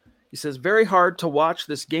good? He says, very hard to watch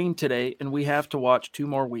this game today, and we have to watch 2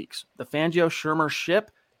 more weeks. The Fangio-Shermer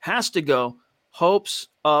ship has to go. Hopes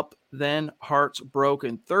up, then hearts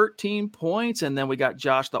broken. 13 points, and then we got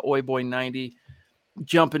Josh, the Oi Boy 90,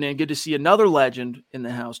 jumping in. Good to see another legend in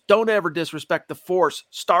the house. Don't ever disrespect the Force.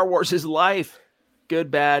 Star Wars is life. Good,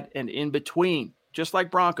 bad, and in between. Just like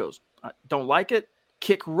Broncos. Don't like it?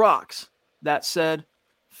 Kick rocks. That said,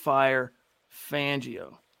 fire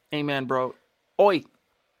Fangio. Amen, bro. Oi.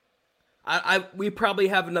 We probably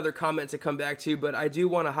have another comment to come back to, but I do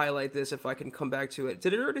want to highlight this if I can come back to it.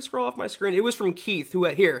 Did it already scroll off my screen? It was from Keith, who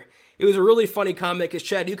here. It was a really funny comment because,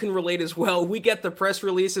 Chad, you can relate as well. We get the press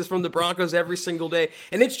releases from the Broncos every single day.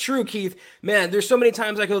 And it's true, Keith. Man, there's so many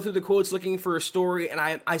times I go through the quotes looking for a story, and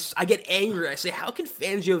I get angry. I say, how can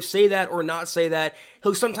Fangio say that or not say that?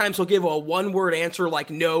 Sometimes he'll give a one-word answer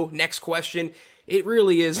like, no, next question. It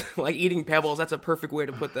really is like eating pebbles. That's a perfect way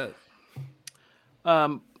to put that.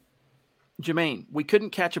 Jermaine, we couldn't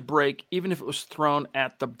catch a break even if it was thrown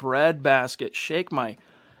at the bread basket. Shake my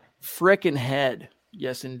frickin' head.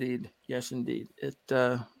 Yes, indeed. Yes, indeed.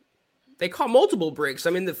 They caught multiple breaks. I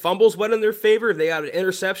mean, the fumbles went in their favor. They got an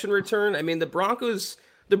interception return. I mean, the Broncos,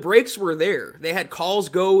 the breaks were there. They had calls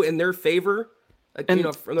go in their favor, from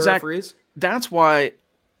the referees. That's why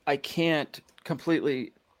I can't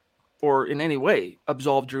completely or in any way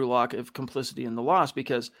absolve Drew Lock of complicity in the loss,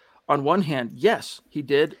 because on one hand, yes, he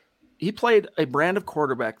did. He played a brand of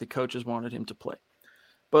quarterback the coaches wanted him to play.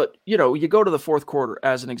 But, you go to the fourth quarter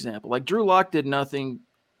as an example. Like Drew Lock did nothing,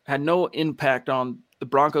 had no impact on the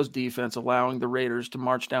Broncos defense, allowing the Raiders to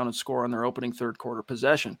march down and score on their opening third quarter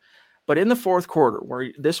possession. But in the fourth quarter,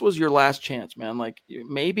 where this was your last chance, man, like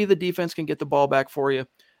maybe the defense can get the ball back for you.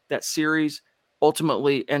 That series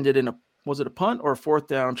ultimately ended in was it a punt or a fourth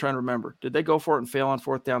down? I'm trying to remember. Did they go for it and fail on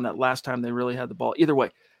fourth down that last time they really had the ball? Either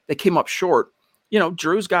way, they came up short.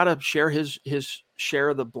 Drew's got to share his share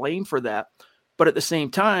of the blame for that. But at the same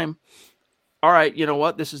time, all right, you know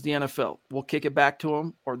what? This is the NFL. We'll kick it back to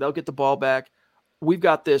them, or they'll get the ball back. We've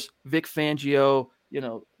got this Vic Fangio,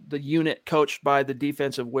 the unit coached by the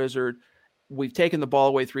defensive wizard. We've taken the ball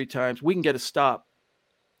away 3 times. We can get a stop.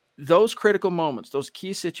 Those critical moments, those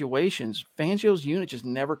key situations, Fangio's unit just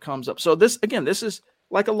never comes up. So this is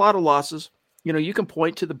like a lot of losses. You can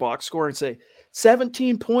point to the box score and say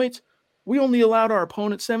 17 points. We only allowed our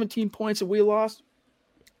opponent 17 points and we lost.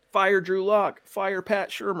 Fire Drew Lock, fire Pat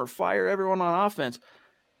Shurmur, fire everyone on offense.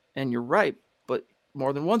 And you're right, but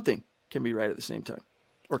more than one thing can be right at the same time,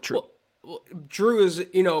 or true. Well, Drew is,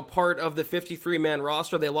 part of the 53-man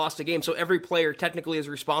roster. They lost a game, so every player technically is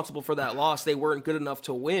responsible for that loss. They weren't good enough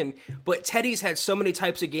to win. But Teddy's had so many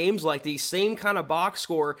types of games like the same kind of box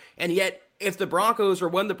score, and yet if the Broncos, or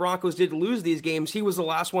when the Broncos did lose these games, he was the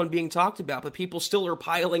last one being talked about. But people still are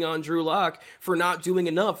piling on Drew Lock for not doing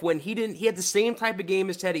enough when he didn't. He had the same type of game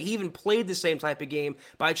as Teddy. He even played the same type of game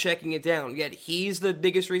by checking it down. Yet he's the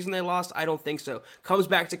biggest reason they lost? I don't think so. Comes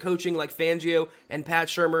back to coaching like Fangio and Pat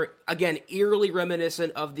Shurmur. Again, eerily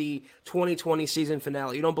reminiscent of the 2020 season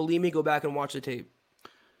finale. You don't believe me? Go back and watch the tape.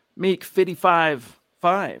 Meek 55-5.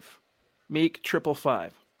 Meek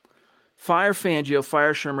 555. Fire Fangio,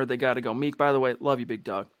 fire Shurmur, they got to go. Meek, by the way, love you, big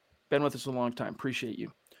dog. Been with us a long time. Appreciate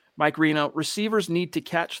you. Mike Reno, receivers need to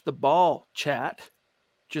catch the ball, chat.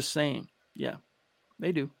 Just saying. Yeah,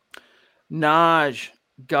 they do. Naj,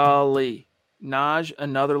 golly. Naj,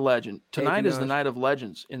 another legend. Tonight is the night of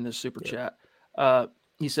legends in this super chat.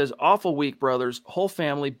 He says, awful week, brothers. Whole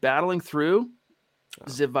family battling through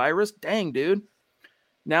the virus. Dang, dude.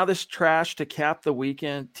 Now this trash to cap the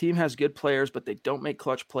weekend. Team has good players, but they don't make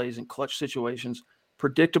clutch plays in clutch situations.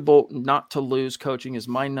 Predictable not to lose coaching is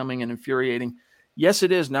mind-numbing and infuriating. Yes,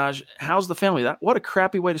 it is, Naj. How's the family? What a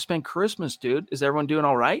crappy way to spend Christmas, dude. Is everyone doing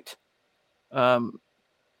all right?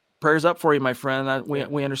 Prayers up for you, my friend.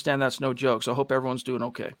 We understand that's no joke, so I hope everyone's doing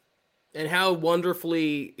okay. And how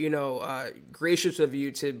wonderfully, gracious of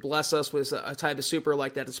you to bless us with a type of super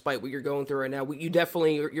like that, despite what you're going through right now. You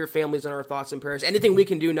definitely, your family's in our thoughts and prayers. Anything we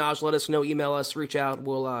can do, Naj, let us know. Email us, reach out.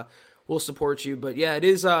 We'll support you. But yeah, it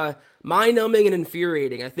is mind-numbing and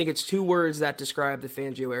infuriating. I think it's 2 words that describe the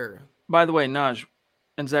Fangio era. By the way, Naj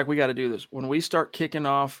and Zach, we got to do this. When we start kicking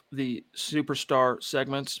off the superstar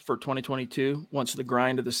segments for 2022, once the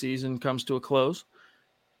grind of the season comes to a close,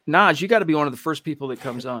 Naj, you got to be one of the first people that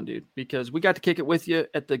comes on, dude, because we got to kick it with you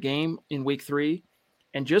at the game in week 3.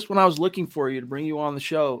 And just when I was looking for you to bring you on the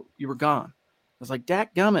show, you were gone. I was like,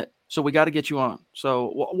 dadgummit. So we got to get you on.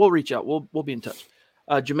 So we'll reach out. We'll be in touch.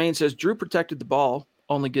 Jermaine says, Drew protected the ball.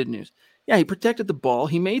 Only good news. Yeah, he protected the ball.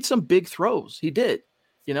 He made some big throws. He did.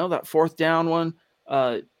 That fourth down one,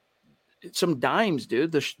 some dimes,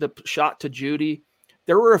 dude. The shot to Judy.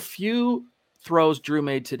 There were a few throws Drew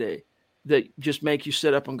made today that just make you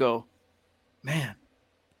sit up and go, man,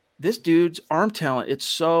 this dude's arm talent,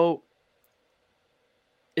 it's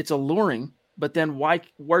alluring, but then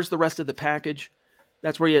where's the rest of the package?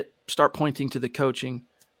 That's where you start pointing to the coaching.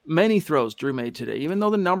 Many throws Drew made today, even though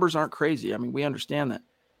the numbers aren't crazy. I mean, we understand that.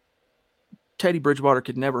 Teddy Bridgewater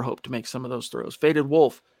could never hope to make some of those throws. Faded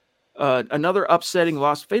Wolf, another upsetting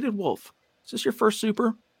loss. Faded Wolf, is this your first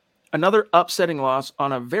super? Another upsetting loss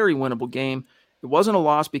on a very winnable game. It wasn't a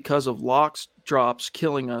loss because of locks, drops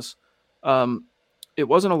killing us. It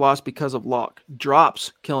wasn't a loss because of lock,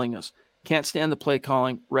 drops killing us. Can't stand the play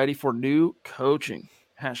calling. Ready for new coaching.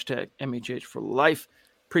 Hashtag MHH for life.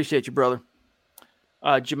 Appreciate you, brother.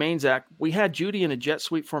 Jermaine Zach, we had Judy in a jet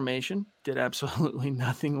sweep formation. Did absolutely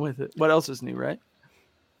nothing with it. What else is new, right?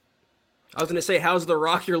 I was going to say, how's the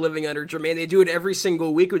rock you're living under, Jermaine? They do it every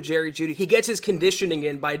single week with Jerry Jeudy. He gets his conditioning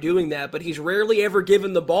in by doing that, but he's rarely ever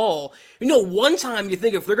given the ball. One time you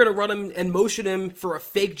think if they're going to run him and motion him for a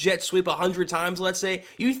fake jet sweep 100 times, let's say,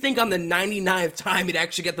 you think on the 99th time he'd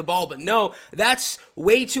actually get the ball. But no, that's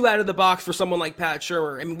way too out of the box for someone like Pat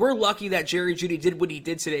Shurmur. I mean, we're lucky that Jerry Jeudy did what he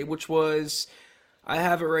did today, which was... I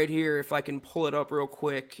have it right here if I can pull it up real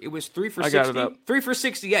quick. It was 3 for 60. I got it up. 3 for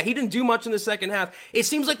 60. Yeah, he didn't do much in the second half. It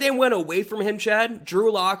seems like they went away from him, Chad,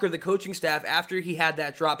 Drew Lock or the coaching staff after he had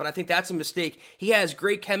that drop, and I think that's a mistake. He has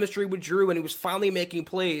great chemistry with Drew, and he was finally making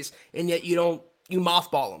plays, and yet you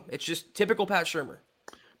mothball him. It's just typical Pat Shurmur.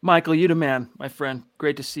 Michael, you the man, my friend.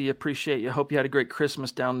 Great to see you. Appreciate you. Hope you had a great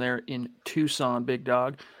Christmas down there in Tucson, big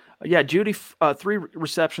dog. Yeah, Judy, 3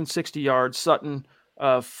 receptions, 60 yards. Sutton,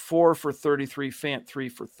 4 for 33, Fant 3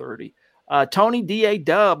 for 30. Tony D.A.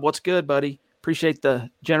 Dub, what's good, buddy? Appreciate the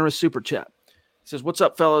generous super chat. He says, what's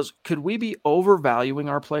up, fellas? Could we be overvaluing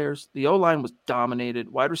our players? The O-line was dominated.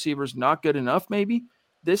 Wide receivers not good enough, maybe?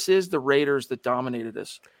 This is the Raiders that dominated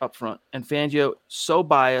us up front. And Fangio, so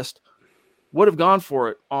biased, would have gone for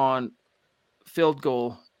it on field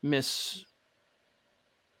goal miss,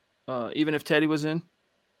 even if Teddy was in.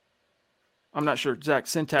 I'm not sure. Zach,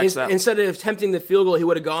 syntax that. Instead of attempting the field goal, he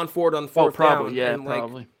would have gone for it on fourth probably, down. Yeah,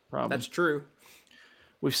 probably. That's true.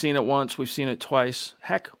 We've seen it once. We've seen it twice.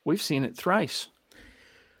 Heck, we've seen it thrice.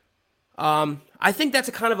 I think that's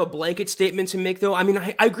a kind of a blanket statement to make, though. I mean,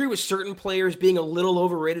 I agree with certain players being a little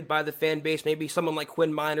overrated by the fan base. Maybe someone like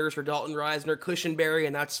Quinn Miners or Dalton Reisner, Cushenberry,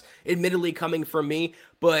 and that's admittedly coming from me.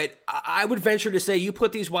 But I would venture to say you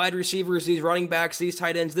put these wide receivers, these running backs, these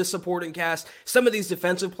tight ends, this supporting cast, some of these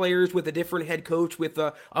defensive players with a different head coach, with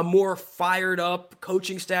a more fired up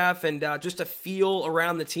coaching staff and just a feel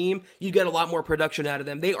around the team, you get a lot more production out of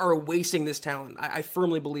them. They are wasting this talent. I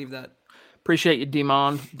firmly believe that. Appreciate you,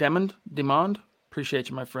 Demond. Appreciate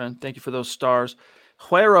you, my friend. Thank you for those stars.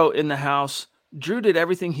 Huero in the house. Drew did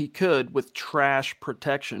everything he could with trash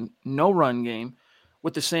protection, no run game,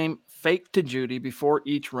 with the same fake to Judy before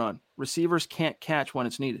each run. Receivers can't catch when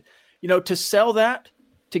it's needed. To sell that,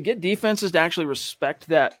 to get defenses to actually respect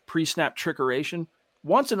that pre-snap trickeration,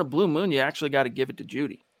 once in a blue moon, you actually got to give it to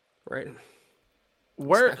Judy. Right.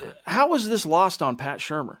 How was this lost on Pat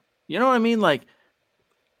Shurmur? You know what I mean? Like,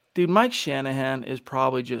 dude, Mike Shanahan is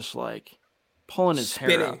probably just like pulling his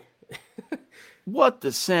hair out. What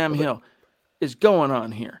the Sam Hill is going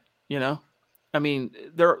on here? I mean,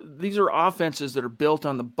 these are offenses that are built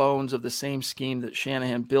on the bones of the same scheme that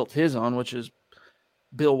Shanahan built his on, which is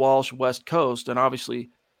Bill Walsh, West Coast, and obviously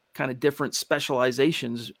kind of different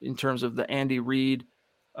specializations in terms of the Andy Reid.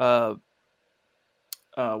 What's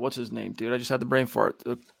his name, dude? I just had the brain fart.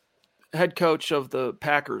 The head coach of the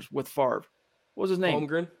Packers with Favre. What was his name?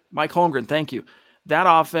 Holmgren. Mike Holmgren, thank you. That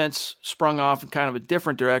offense sprung off in kind of a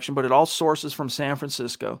different direction, but it all sources from San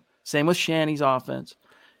Francisco. Same with Shanny's offense.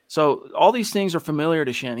 So all these things are familiar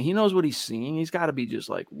to Shanny. He knows what he's seeing. He's got to be just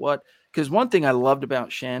like, what? Because one thing I loved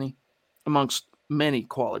about Shanny, amongst many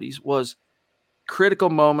qualities, was critical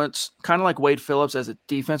moments, kind of like Wade Phillips as a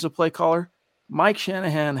defensive play caller. Mike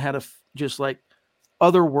Shanahan had a just like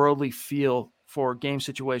otherworldly feel for game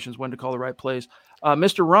situations, when to call the right plays.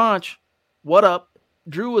 Mr. Ranch, what up?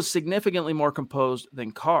 Drew was significantly more composed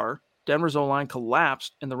than Carr. Denver's O-line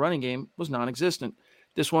collapsed, and the running game was non-existent.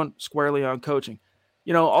 This one squarely on coaching.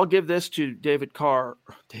 I'll give this to Derek Carr.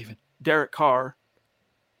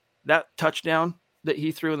 That touchdown that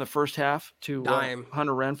he threw in the first half to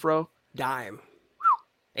Hunter Renfrow. Dime.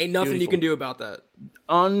 Ain't nothing Beautiful. You can do about that.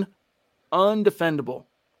 Undefendable.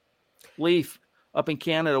 Leaf up in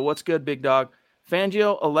Canada. What's good, big dog?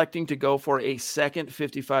 Fangio electing to go for a second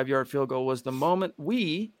 55-yard field goal was the moment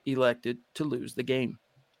we elected to lose the game.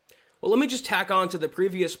 Well, let me just tack on to the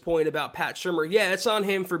previous point about Pat Shurmur. Yeah, it's on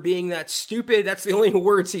him for being that stupid. That's the only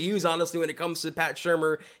word to use, honestly, when it comes to Pat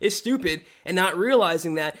Shurmur, is stupid and not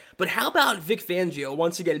realizing that. But how about Vic Fangio,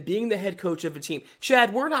 once again, being the head coach of a team?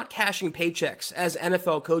 Chad, we're not cashing paychecks as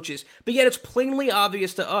NFL coaches, but yet it's plainly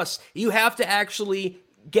obvious to us you have to actually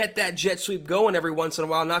get that jet sweep going every once in a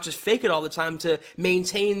while, not just fake it all the time to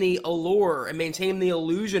maintain the allure and maintain the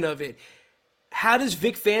illusion of it. How does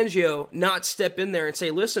Vic Fangio not step in there and say,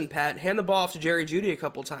 listen, Pat, hand the ball off to Jerry Jeudy a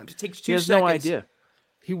couple times? It takes 2 seconds. He has no idea.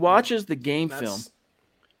 He watches the game film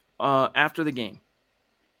after the game.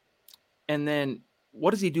 And then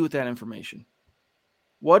what does he do with that information?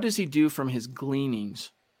 What does he do from his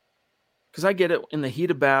gleanings? Because I get it, in the heat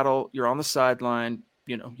of battle, you're on the sideline.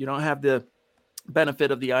 You don't have the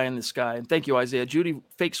benefit of the eye in the sky. And thank you, Isaiah. Jeudy,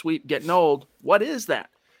 fake sweep, getting old. What is that?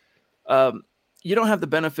 You don't have the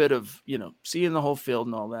benefit of, seeing the whole field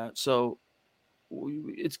and all that. So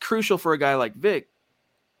it's crucial for a guy like Vic,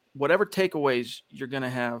 whatever takeaways you're going to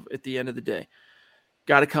have at the end of the day,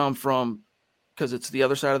 got to come from, because it's the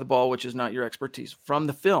other side of the ball, which is not your expertise, from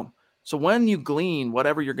the film. So when you glean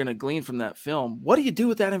whatever you're going to glean from that film, what do you do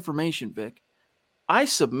with that information, Vic? I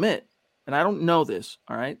submit, and I don't know this,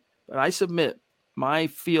 all right, but I submit my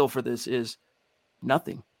feel for this is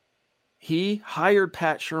nothing. He hired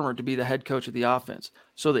Pat Shurmur to be the head coach of the offense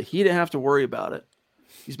so that he didn't have to worry about it.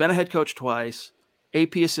 He's been a head coach twice,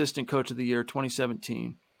 AP Assistant Coach of the Year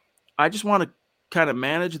 2017. I just want to kind of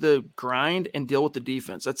manage the grind and deal with the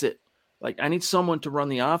defense. That's it. Like, I need someone to run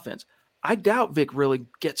the offense. I doubt Vic really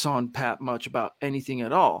gets on Pat much about anything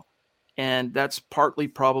at all. And that's partly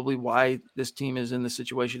probably why this team is in the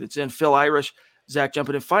situation it's in. Phil Irish, Zach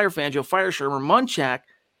jumping in, fire Fangio, fire Shurmur, Munchak,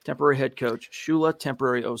 temporary head coach, Shula,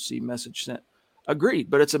 temporary OC, message sent. Agreed,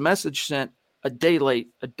 but it's a message sent a day late,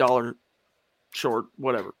 $1 short,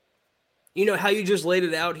 whatever. You know how you just laid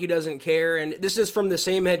it out, he doesn't care, and this is from the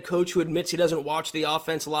same head coach who admits he doesn't watch the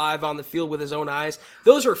offense live on the field with his own eyes.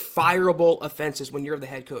 Those are fireable offenses when you're the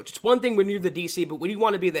head coach. It's one thing when you're the DC, but when you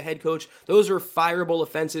want to be the head coach, those are fireable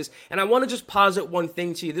offenses. And I want to just posit one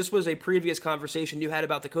thing to you. This was a previous conversation you had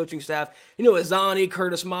about the coaching staff. Azani,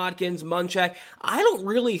 Curtis Modkins, Munchak. I don't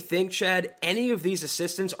really think, Chad, any of these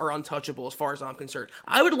assistants are untouchable as far as I'm concerned.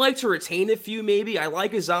 I would like to retain a few maybe. I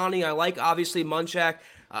like Azani. I like, obviously, Munchak.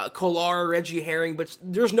 Kolar, Reggie Herring, but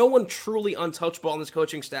there's no one truly untouchable on this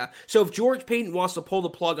coaching staff. So if George Payton wants to pull the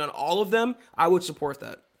plug on all of them, I would support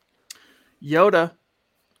that. Yoda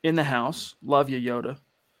in the house. Love you, Yoda.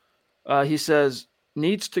 He says,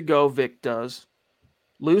 needs to go, Vic does.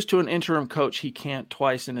 Lose to an interim coach he can't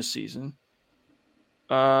twice in a season.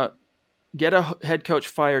 Get a head coach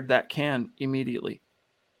fired that can immediately.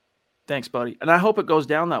 Thanks, buddy. And I hope it goes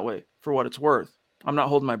down that way for what it's worth. I'm not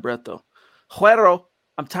holding my breath, though. Juero,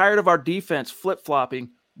 I'm tired of our defense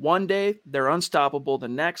flip-flopping. One day, they're unstoppable. The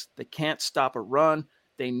next, they can't stop a run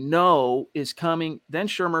they know is coming. Then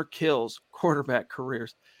Shurmur kills quarterback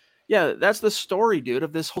careers. Yeah, that's the story, dude,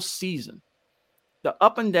 of this whole season. The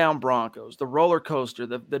up and down Broncos, the roller coaster,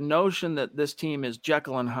 the notion that this team is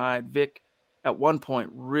Jekyll and Hyde. Vic, at one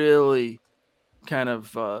point, really kind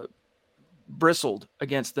of bristled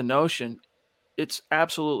against the notion. It's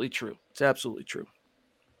absolutely true. It's absolutely true.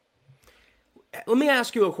 Let me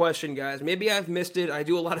ask you a question, guys. Maybe I've missed it. I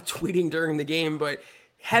do a lot of tweeting during the game, but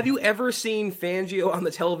have you ever seen Fangio on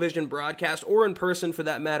the television broadcast, or in person for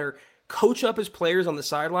that matter, coach up his players on the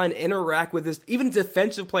sideline, interact with his even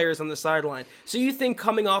defensive players on the sideline? So you think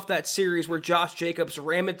coming off that series where Josh Jacobs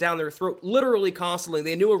ram it down their throat literally constantly,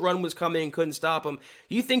 they knew a run was coming and couldn't stop him,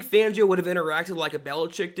 you think Fangio would have interacted like a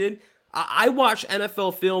Belichick did? I watch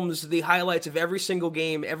NFL films, the highlights of every single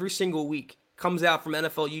game, every single week. Comes out from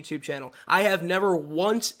NFL YouTube channel. I have never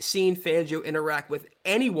once seen Fangio interact with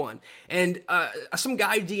anyone. And some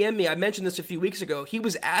guy DM'd me, I mentioned this a few weeks ago, he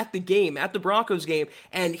was at the game, at the Broncos game,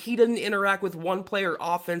 and he didn't interact with one player,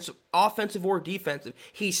 offensive or defensive.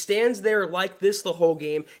 He stands there like this the whole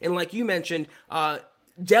game, and like you mentioned,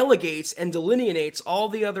 delegates and delineates all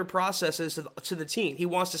the other processes to the team. He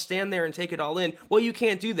wants to stand there and take it all in. Well, you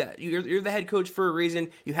can't do that. You're the head coach for a reason.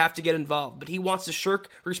 You have to get involved. But he wants to shirk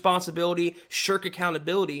responsibility, shirk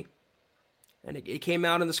accountability, and it came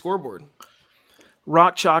out in the scoreboard.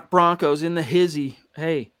 Rock Chalk Broncos in the hizzy.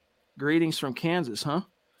 Hey, greetings from Kansas, huh?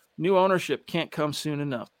 New ownership can't come soon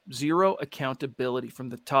enough. Zero accountability from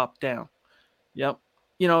the top down. Yep.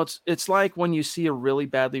 It's like when you see a really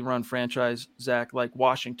badly run franchise, Zach, like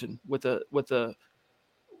Washington, with a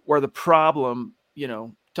where the problem,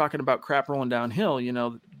 talking about crap rolling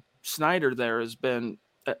downhill, Snyder there has been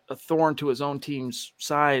a thorn to his own team's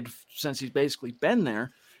side since he's basically been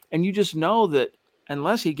there. And you just know that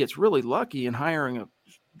unless he gets really lucky in hiring a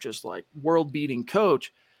just like world-beating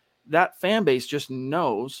coach, that fan base just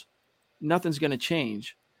knows nothing's going to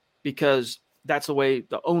change because that's the way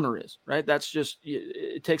the owner is, right? That's just,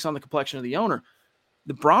 it takes on the complexion of the owner.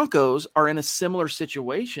 The Broncos are in a similar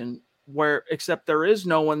situation where, except there is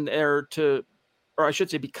no one there to, or I should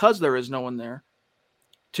say, because there is no one there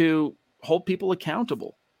to hold people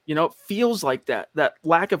accountable. You know, it feels like that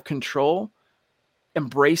lack of control,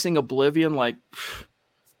 embracing oblivion, like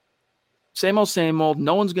same old,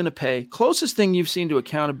 no one's going to pay. Closest thing you've seen to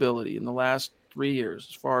accountability in the last 3 years,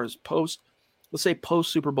 as far as let's say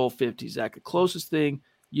post Super Bowl 50, Zach, the closest thing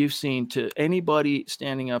you've seen to anybody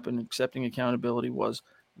standing up and accepting accountability was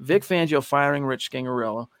Vic Fangio firing Rich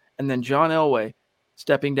Scangarello and then John Elway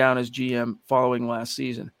stepping down as GM following last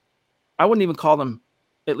season. I wouldn't even call them,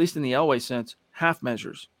 at least in the Elway sense, half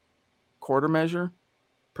measures. Quarter measure,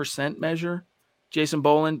 percent measure. Jason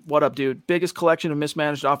Boland, what up, dude? Biggest collection of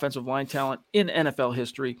mismanaged offensive line talent in NFL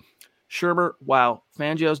history. Shurmur, wow.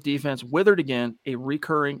 Fangio's defense withered again, a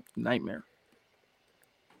recurring nightmare.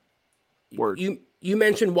 Word. You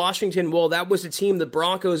mentioned Washington. Well, that was a team the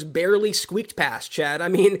Broncos barely squeaked past, Chad. I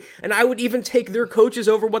mean, and I would even take their coaches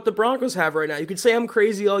over what the Broncos have right now. You could say I'm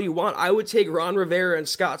crazy all you want. I would take Ron Rivera and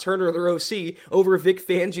Scott Turner, their OC, over Vic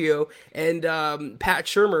Fangio and Pat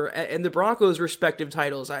Shurmur and the Broncos' respective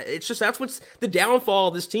titles. It's just, that's what's the downfall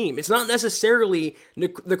of this team. It's not necessarily the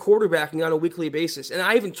quarterbacking on a weekly basis. And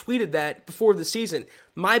I even tweeted that before the season.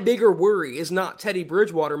 My bigger worry is not Teddy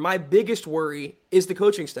Bridgewater. My biggest worry is the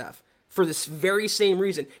coaching staff. For this very same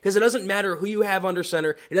reason, because it doesn't matter who you have under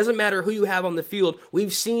center. It doesn't matter who you have on the field.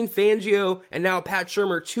 We've seen Fangio and now Pat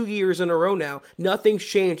Shurmur 2 years in a row now. Nothing's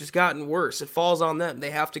changed. It's gotten worse. It falls on them.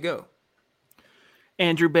 They have to go.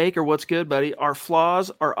 Andrew Baker, what's good, buddy? Our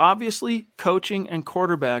flaws are obviously coaching and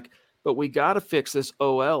quarterback, but we got to fix this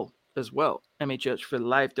OL as well. MHH for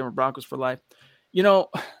life, Denver Broncos for life. You know,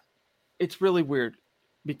 it's really weird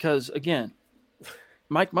because, again,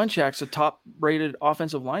 Mike Munchak's a top-rated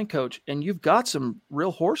offensive line coach, and you've got some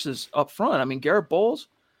real horses up front. I mean, Garrett Bowles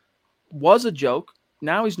was a joke.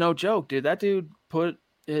 Now he's no joke, dude. That dude got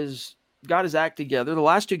his act together. The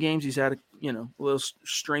last 2 games he's had a little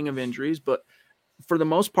string of injuries, but for the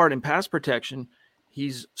most part in pass protection,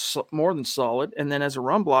 he's more than solid. And then as a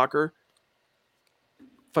run blocker,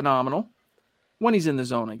 phenomenal. When he's in the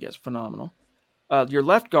zone, I guess, phenomenal. Your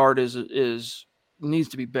left guard needs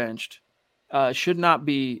to be benched. Should not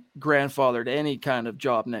be grandfathered to any kind of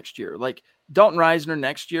job next year. Like Dalton Reisner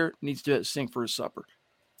next year needs to sing for his supper.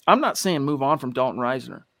 I'm not saying move on from Dalton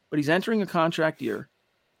Reisner, but he's entering a contract year,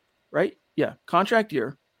 right? Yeah, contract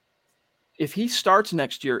year. If he starts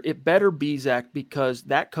next year, it better be, Zach, because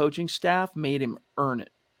that coaching staff made him earn it.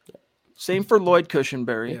 Same for Lloyd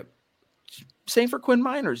Cushenberry. Yep. Same for Quinn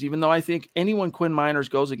Miners, even though I think anyone Quinn Miners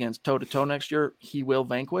goes against toe-to-toe next year, he will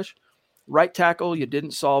vanquish. Right tackle, you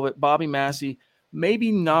didn't solve it. Bobby Massey,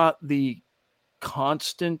 maybe not the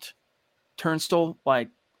constant turnstile like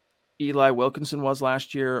Eli Wilkinson was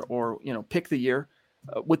last year, or pick the year,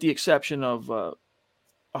 with the exception of what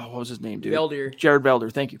was his name, dude? Velder. Jared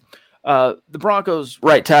Velder, thank you. The Broncos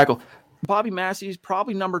right tackle, Bobby Massey is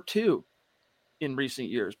probably number 2 in recent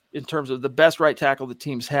years in terms of the best right tackle the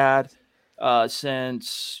team's had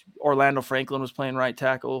since Orlando Franklin was playing right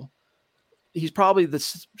tackle. He's probably the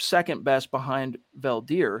second best behind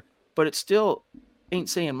Velder, but it still ain't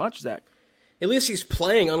saying much, Zach. At least he's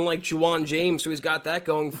playing, unlike Juwan James, so he's got that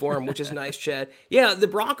going for him, which is nice, Chad. Yeah, the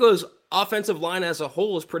Broncos' offensive line as a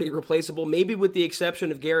whole is pretty replaceable, maybe with the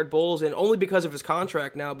exception of Garrett Bowles, and only because of his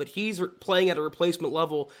contract now, but he's playing at a replacement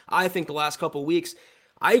level, I think, the last couple weeks.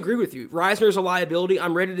 I agree with you. Reisner's a liability.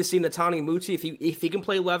 I'm ready to see Netani Muti. If he can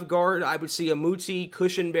play left guard, I would see a Muti,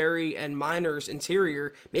 Cushenberry, and Miners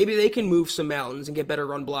interior. Maybe they can move some mountains and get better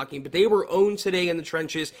run blocking. But they were owned today in the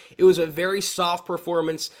trenches. It was a very soft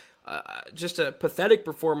performance, just a pathetic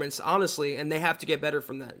performance, honestly, and they have to get better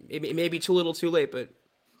from that. It may be too little too late, but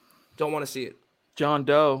don't want to see it. John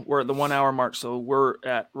Doe, we're at the 1 hour mark, so we're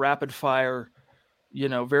at rapid fire,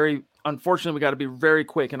 very... Unfortunately, we got to be very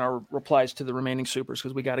quick in our replies to the remaining supers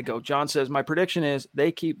because we got to go. John says, my prediction is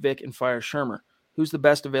they keep Vic and fire Shurmur. Who's the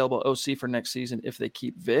best available OC for next season if they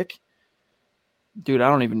keep Vic? Dude, I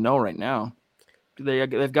don't even know right now.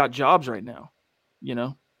 They've got jobs right now,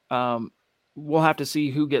 We'll have to see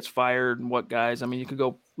who gets fired and what guys. I mean, you could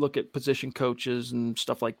go look at position coaches and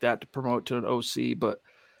stuff like that to promote to an OC, but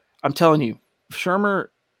I'm telling you, Shurmur,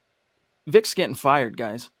 Vic's getting fired,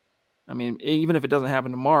 guys. I mean, even if it doesn't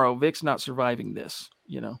happen tomorrow, Vic's not surviving this,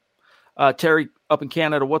 Terry up in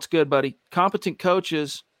Canada, what's good, buddy? Competent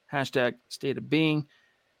coaches, #state of being.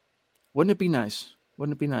 Wouldn't it be nice?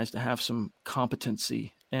 Wouldn't it be nice to have some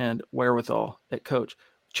competency and wherewithal at coach?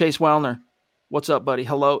 Chase Wellner, what's up, buddy?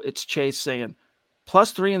 Hello, it's Chase saying,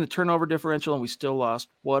 +3 in the turnover differential, and we still lost.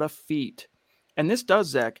 What a feat. And this does,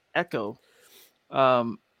 Zach, echo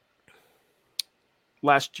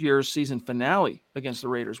last year's season finale against the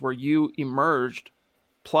Raiders, where you emerged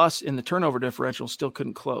plus in the turnover differential, still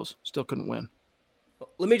couldn't close, still couldn't win.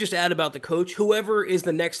 Let me just add about the coach. Whoever is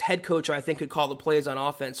the next head coach, I think, could call the plays on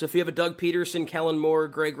offense. So if you have a Doug Peterson, Kellen Moore,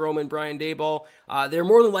 Greg Roman, Brian Daboll, they're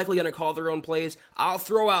more than likely going to call their own plays. I'll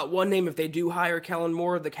throw out one name if they do hire Kellen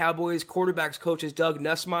Moore. The Cowboys quarterbacks coach is Doug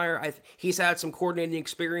Nussmeier. He's had some coordinating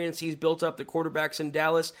experience. He's built up the quarterbacks in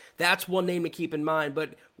Dallas. That's one name to keep in mind.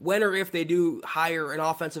 But when or if they do hire an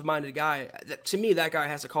offensive-minded guy, to me, that guy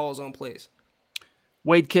has to call his own plays.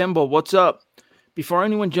 Wade Kimball, what's up? Before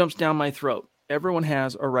anyone jumps down my throat, everyone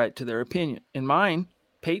has a right to their opinion. In mine,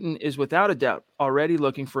 Peyton is without a doubt already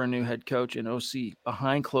looking for a new head coach and OC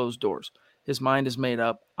behind closed doors. His mind is made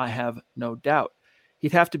up, I have no doubt.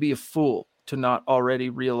 He'd have to be a fool to not already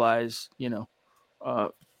realize,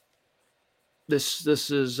 this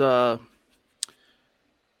is a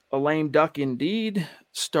lame duck indeed.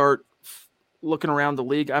 Start looking around the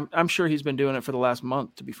league. I'm sure he's been doing it for the last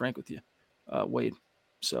month, to be frank with you, Wade.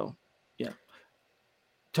 So, yeah.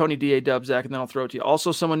 Tony D.A. Zach, and then I'll throw it to you.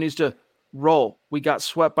 Also, someone needs to roll. We got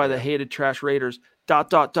swept by the hated trash Raiders. ...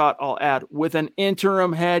 I'll add, with an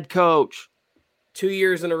interim head coach. 2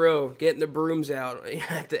 years in a row, getting the brooms out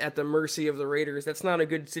at the mercy of the Raiders. That's not a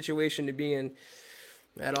good situation to be in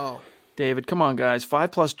at all. David, come on, guys.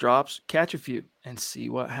 5+ drops, catch a few, and see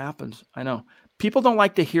what happens. I know. People don't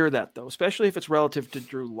like to hear that, though, especially if it's relative to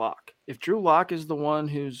Drew Lock. If Drew Lock is the one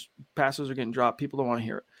whose passes are getting dropped, people don't want to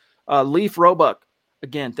hear it. Leaf Roebuck.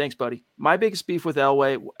 Again, thanks, buddy. My biggest beef with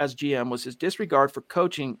Elway as GM was his disregard for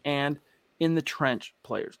coaching and in-the-trench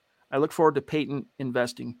players. I look forward to Peyton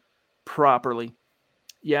investing properly.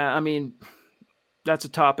 Yeah, I mean, that's a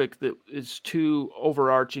topic that is too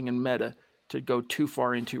overarching and meta to go too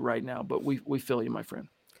far into right now, but we feel you, my friend.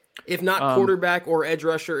 If not quarterback or edge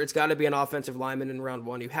rusher, it's got to be an offensive lineman in round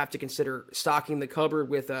one. You have to consider stocking the cupboard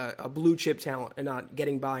with a blue-chip talent and not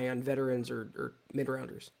getting by on veterans or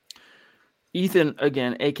mid-rounders. Ethan,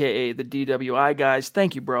 again, a.k.a. the DWI guys,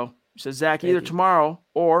 thank you, bro. He says, Zach, either tomorrow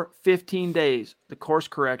or 15 days, the course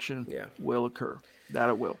correction will occur. That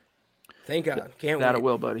it will. Thank God. Can't wait. That it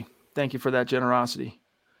will, buddy. Thank you for that generosity.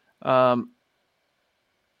 MJA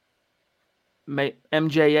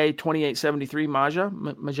 2873,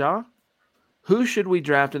 Maja? Who should we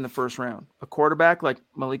draft in the first round? A quarterback like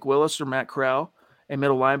Malik Willis or Matt Corral? A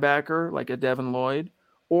middle linebacker like a Devin Lloyd?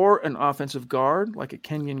 Or an offensive guard like a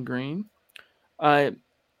Kenyon Green?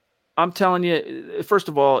 I'm telling you, first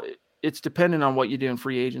of all, it's dependent on what you do in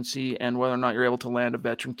free agency and whether or not you're able to land a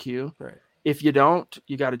veteran Q. Right. If you don't,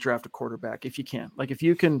 you got to draft a quarterback if you can. Like if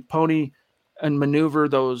you can pony and maneuver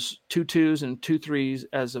those 2 2s and 2 3s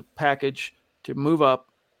as a package to move up,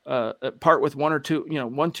 part with 1 or 2,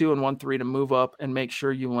 1 2 and 1 3 to move up and make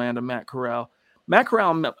sure you land a Matt Corral. Matt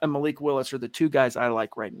Corral and Malik Willis are the two guys I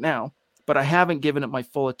like right now, but I haven't given it my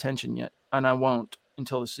full attention yet, and I won't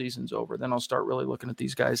until the season's over. Then I'll start really looking at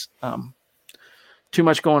these guys. Too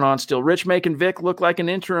much going on still. Rich making Vic look like an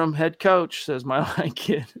interim head coach, says my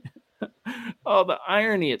kid. Oh, the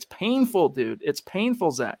irony. It's painful, dude. It's painful,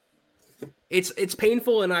 Zach. It's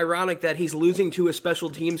painful and ironic that he's losing to a special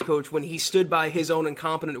teams coach when he stood by his own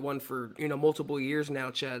incompetent one for multiple years now,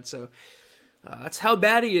 Chad. So that's how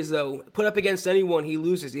bad he is, though. Put up against anyone, he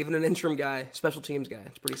loses, even an interim guy, special teams guy.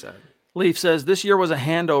 It's pretty sad. Leaf says, this year was a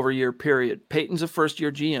handover year, period. Peyton's a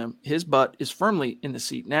first-year GM. His butt is firmly in the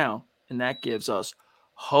seat now, and that gives us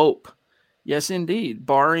hope. Yes, indeed,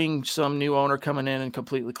 barring some new owner coming in and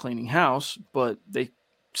completely cleaning house, but they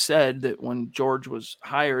said that when George was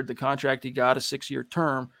hired, the contract he got, a 6-year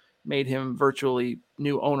term, made him virtually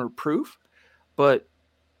new owner proof. But,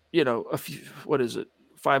 a few,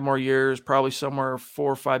 5 more years, probably somewhere $4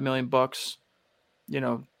 or $5 million bucks,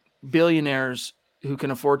 billionaires who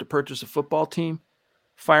can afford to purchase a football team,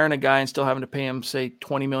 firing a guy and still having to pay him, say,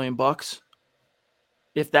 $20 million bucks.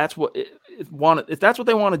 If that's what they want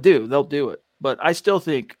to do, they'll do it. But I still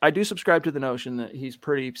think I do subscribe to the notion that he's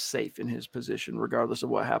pretty safe in his position, regardless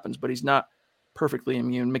of what happens. But he's not perfectly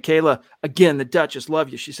immune. Michaela, again, the Duchess, love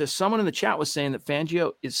you. She says someone in the chat was saying that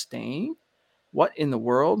Fangio is staying. What in the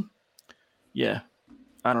world? Yeah,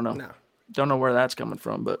 I don't know. No. Don't know where that's coming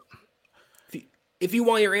from, but. If you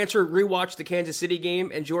want your answer, rewatch the Kansas City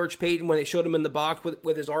game and George Payton when they showed him in the box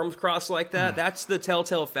with his arms crossed like that. That's the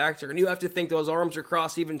telltale factor. And you have to think those arms are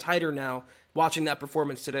crossed even tighter now watching that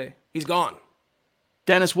performance today. He's gone.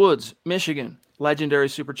 Dennis Woods, Michigan, legendary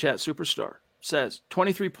Super Chat superstar, says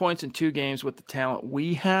 23 points in 2 games with the talent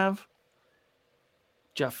we have.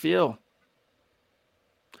 Jaffiel.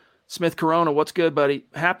 Smith Corona, what's good, buddy?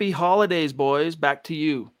 Happy holidays, boys. Back to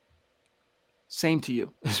you. Same to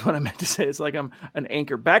you is what I meant to say. It's like I'm an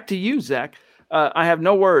anchor. Back to you, Zach. I have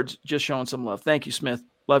no words, just showing some love. Thank you, Smith.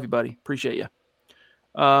 Love you, buddy. Appreciate you.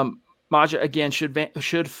 Maja, again, should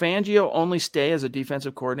Fangio only stay as a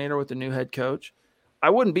defensive coordinator with the new head coach? I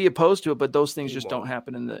wouldn't be opposed to it, but those things just don't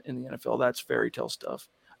happen in the NFL. That's fairy tale stuff.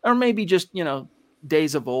 Or maybe just,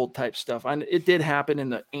 days of old type stuff. It did happen in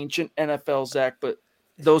the ancient NFL, Zach, but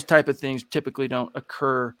those type of things typically don't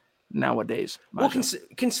occur nowadays. Well,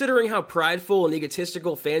 considering how prideful and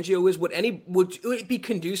egotistical Fangio is, would it be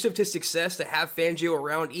conducive to success to have Fangio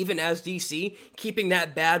around, even as DC, keeping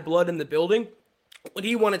that bad blood in the building? Would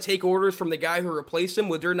he want to take orders from the guy who replaced him?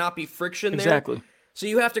 Would there not be friction there? Exactly. So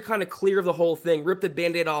you have to kind of clear the whole thing, rip the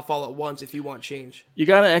Band-Aid off all at once if you want change. You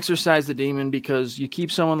got to exercise the demon, because you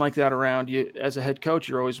keep someone like that around. You, as a head coach,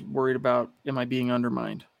 you're always worried about, am I being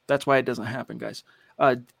undermined? That's why it doesn't happen, guys.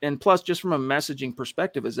 And plus, just from a messaging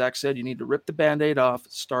perspective, as Zach said, you need to rip the Band-Aid off,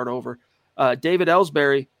 start over. David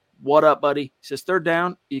Ellsbury, what up, buddy? He says third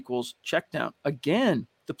down equals check down. Again,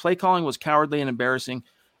 the play calling was cowardly and embarrassing.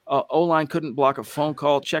 O-line couldn't block a phone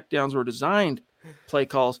call. Check downs were designed play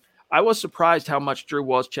calls. I was surprised how much Drew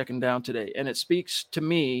was checking down today, and it speaks to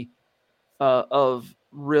me of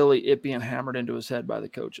really it being hammered into his head by the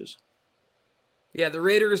coaches. Yeah, the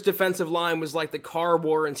Raiders' defensive line was like the car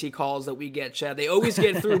warranty calls that we get, Chad. They always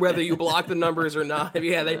get through whether you block the numbers or not.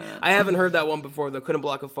 Yeah, I haven't heard that one before, though. Couldn't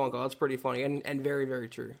block a phone call. That's pretty funny and very, very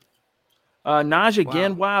true. Naj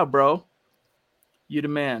again, wow, bro. You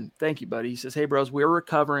demand. Thank you, buddy. He says, hey, bros, we're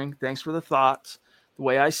recovering. Thanks for the thoughts. The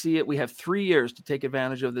way I see it, we have 3 years to take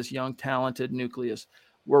advantage of this young, talented nucleus.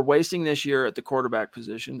 We're wasting this year at the quarterback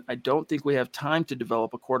position. I don't think we have time to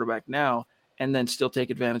develop a quarterback now and then still take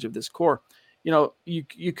advantage of this core.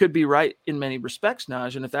 You could be right in many respects,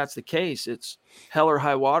 Naj, and if that's the case, it's hell or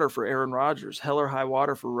high water for Aaron Rodgers, hell or high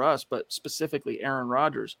water for Russ, but specifically Aaron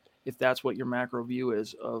Rodgers, if that's what your macro view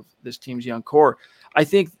is of this team's young core. I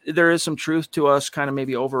think there is some truth to us kind of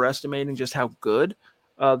maybe overestimating just how good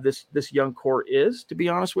this young core is, to be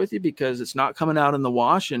honest with you, because it's not coming out in the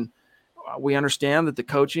wash, and we understand that the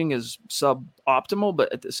coaching is suboptimal,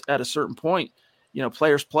 but at a certain point,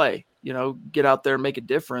 players play, get out there and make a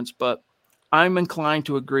difference. But I'm inclined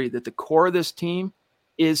to agree that the core of this team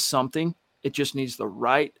is something. It just needs the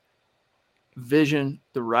right vision,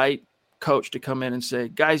 the right coach to come in and say,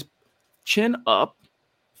 guys, chin up.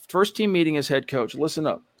 First team meeting as head coach. Listen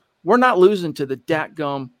up. We're not losing to the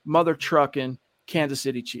datgum mother trucking Kansas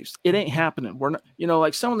City Chiefs. It ain't happening. We're not,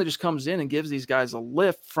 like someone that just comes in and gives these guys a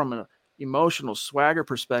lift from an emotional swagger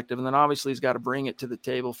perspective. And then obviously he's got to bring it to the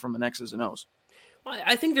table from an X's and O's.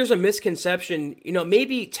 I think there's a misconception,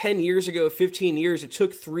 maybe 10 years ago, 15 years, it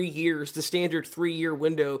took 3 years, the standard 3-year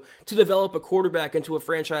window to develop a quarterback into a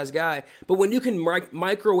franchise guy. But when you can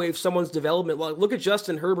microwave someone's development, like look at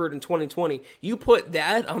Justin Herbert in 2020, you put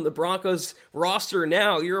that on the Broncos roster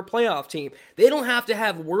now, you're a playoff team. They don't have to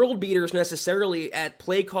have world beaters necessarily at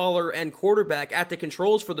play caller and quarterback at the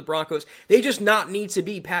controls for the Broncos. They just not need to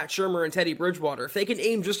be Pat Shurmur and Teddy Bridgewater. If they can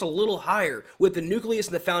aim just a little higher with the nucleus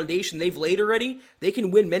and the foundation they've laid already, they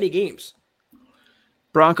can win many games.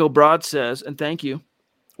 Bronco Broad says, and thank you,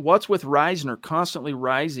 what's with Reisner constantly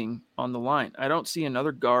rising on the line? I don't see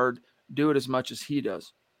another guard do it as much as he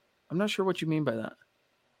does. I'm not sure what you mean by that.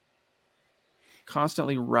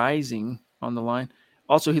 Constantly rising on the line.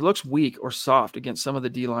 Also, he looks weak or soft against some of the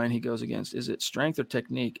D-line he goes against. Is it strength or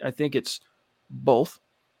technique? I think it's both.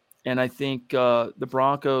 And I think the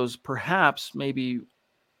Broncos perhaps maybe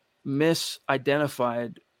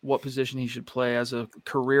misidentified what position he should play as a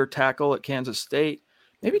career tackle at Kansas State.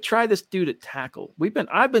 Maybe try this dude at tackle.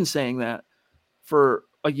 I've been saying that for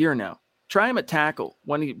a year now. Try him at tackle.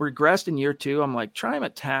 When he regressed in year 2, I'm like, try him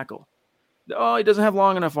at tackle. Oh, he doesn't have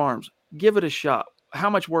long enough arms. Give it a shot. How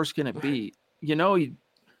much worse can it be?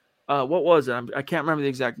 What was it? I can't remember the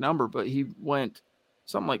exact number, but he went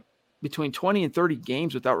something like between 20 and 30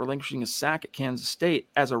 games without relinquishing a sack at Kansas State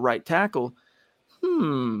as a right tackle.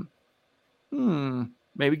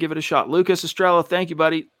 Maybe give it a shot. Lucas Estrella, thank you,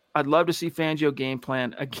 buddy. I'd love to see Fangio game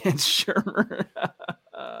plan against Shurmur.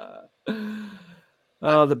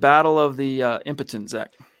 The battle of the impotent,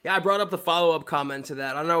 Zach. Yeah, I brought up the follow-up comment to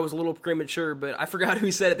that. I know it was a little premature, but I forgot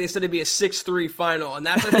who said it. They said it'd be a 6-3 final, and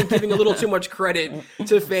that's, I think, giving a little too much credit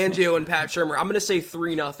to Fangio and Pat Shurmur. I'm going to say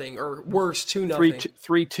 3-0, or worse, 2-0.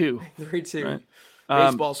 3-2. 3-2. Right.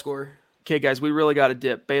 Baseball score. Okay, guys, we really got to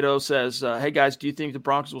dip. Beto says, hey, guys, do you think the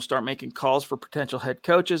Broncos will start making calls for potential head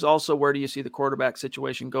coaches? Also, where do you see the quarterback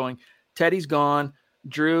situation going? Teddy's gone.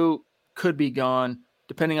 Drew could be gone.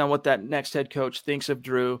 depending on what that next head coach thinks of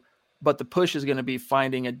Drew. But the push is going to be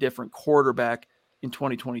finding a different quarterback in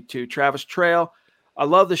 2022. Travis Trail, I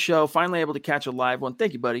love the show. Finally able to catch a live one.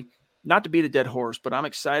 Thank you, buddy. Not to beat a dead horse, but I'm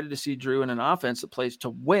excited to see Drew in an offense that plays to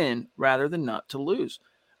win rather than not to lose.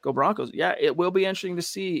 Go Broncos. Yeah, it will be interesting to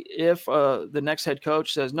see if the next head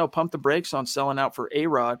coach says, no, pump the brakes on selling out for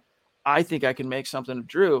A-Rod. I think I can make something of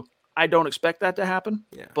Drew. I don't expect that to happen,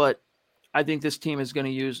 but I think this team is going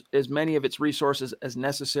to use as many of its resources as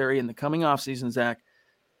necessary in the coming offseason, Zach,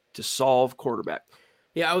 to solve quarterback.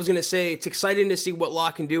 Yeah, I was going to say it's exciting to see what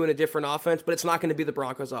Locke can do in a different offense, but it's not going to be the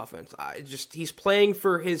Broncos offense. He's playing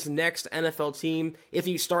for his next NFL team. If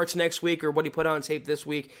he starts next week or what he put on tape this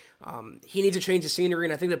week, he needs to change the scenery,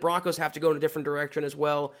 and I think the Broncos have to go in a different direction as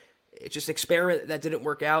well. It's just experiment that didn't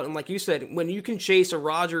work out. And like you said, when you can chase a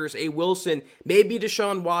Rodgers, a Wilson, maybe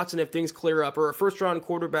Deshaun Watson if things clear up, or a first-round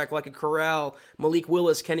quarterback like a Corral, Malik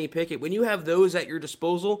Willis, Kenny Pickett, when you have those at your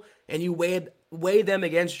disposal and you weigh them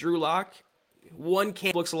against Drew Lock, one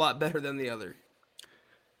camp looks a lot better than the other.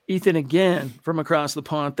 Ethan again from across the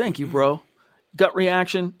pond. Thank you, bro. Gut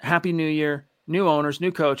reaction. Happy New Year. New owners,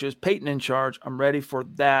 new coaches. Peyton in charge. I'm ready for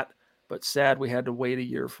that, but sad we had to wait a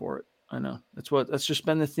year for it. I know. That's just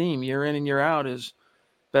been the theme. Year in and year out is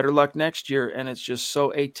better luck next year, and it's just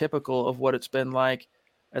so atypical of what it's been like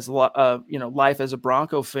as life as a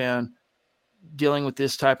Bronco fan, dealing with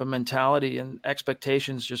this type of mentality and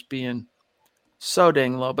expectations just being so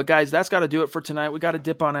dang low. But guys, that's got to do it for tonight. We got to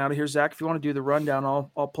dip on out of here. Zach, if you want to do the rundown,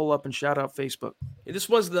 I'll pull up and shout out Facebook. This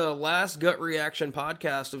was the last Gut Reaction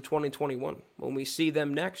podcast of 2021. When we see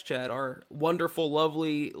them next, Chad, our wonderful,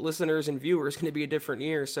 lovely listeners and viewers, going to be a different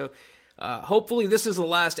year. So hopefully this is the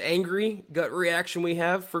last angry Gut Reaction we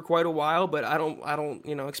have for quite a while, but I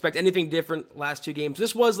don't expect anything different last two games.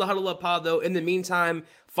 This was the Huddle Up Pod, though. In the meantime,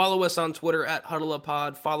 follow us on Twitter at Huddle Up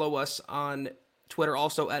Pod. Follow us on Twitter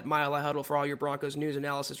also at Mile High Huddle for all your Broncos news,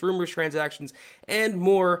 analysis, rumors, transactions, and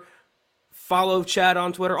more. Follow Chad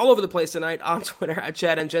on Twitter all over the place tonight on Twitter at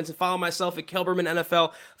Chad and Jensen. Follow myself at Kelberman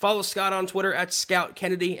NFL. Follow Scott on Twitter at Scout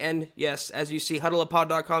Kennedy. And yes, as you see,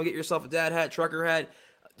 huddleuppod.com. Get yourself a dad hat, trucker hat.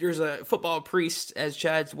 There's a football priest, as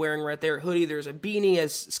Chad's wearing right there, hoodie. There's a beanie,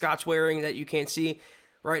 as Scott's wearing, that you can't see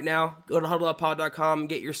right now. Go to huddleuppod.com and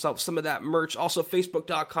get yourself some of that merch. Also,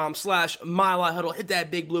 facebook.com/MileHighHuddle. Hit that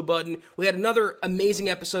big blue button. We had another amazing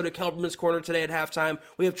episode of Kelberman's Corner today at halftime.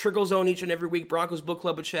 We have Trickle Zone each and every week. Broncos Book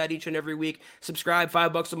Club with Chad each and every week. Subscribe,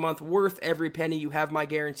 $5 a month, worth every penny. You have my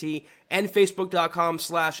guarantee. And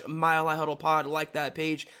facebook.com/MileHighHuddlePod. Like that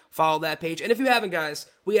page. Follow that page. And if you haven't, guys,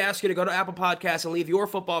 we ask you to go to Apple Podcasts and leave your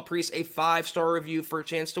football priest a 5-star review for a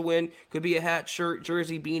chance to win. Could be a hat, shirt,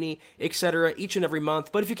 jersey, beanie, etc. each and every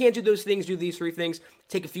month. But if you can't do those things, do these 3 things.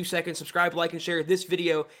 Take a few seconds, subscribe, like, and share this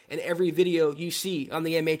video and every video you see on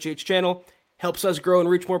the MHH channel. Helps us grow and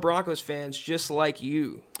reach more Broncos fans just like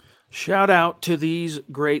you. Shout out to these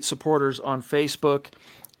great supporters on Facebook.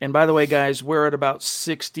 And by the way, guys, we're at about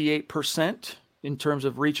 68% in terms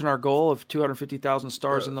of reaching our goal of 250,000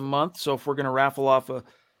 stars in the month. So if we're going to raffle off a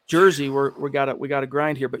jersey, we got to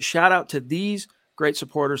grind here. But shout out to these great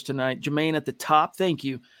supporters tonight. Jermaine at the top, thank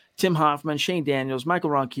you. Tim Hoffman, Shane Daniels, Michael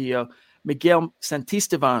Ronquillo, Miguel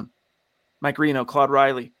Santisteban, Mike Reno, Claude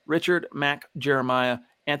Riley, Richard Mack Jeremiah,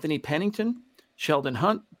 Anthony Pennington, Sheldon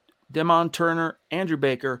Hunt, Demon Turner, Andrew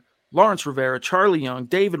Baker, Lawrence Rivera, Charlie Young,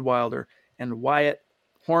 David Wilder, and Wyatt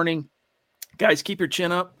Horning. Guys, keep your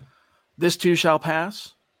chin up. This too shall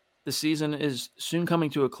pass. The season is soon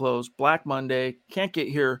coming to a close. Black Monday can't get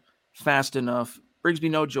here fast enough. Brings me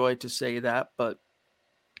no joy to say that, but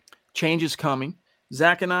change is coming.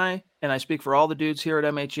 Zach and I speak for all the dudes here at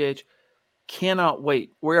MHH, cannot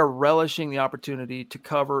wait. We are relishing the opportunity to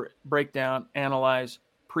cover, break down, analyze,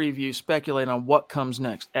 preview, speculate on what comes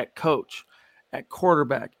next at coach, at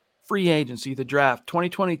quarterback, free agency, the draft.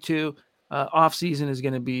 2022 offseason is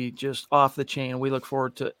going to be just off the chain. We look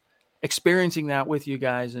forward to experiencing that with you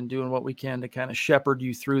guys and doing what we can to kind of shepherd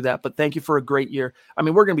you through that. But thank you for a great year. I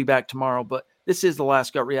mean, we're going to be back tomorrow, but this is the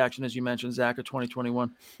last Gut Reaction, as you mentioned, Zach, of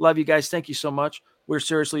 2021. Love you guys. Thank you so much. We're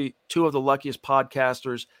seriously 2 of the luckiest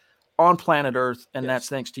podcasters on planet Earth, and that's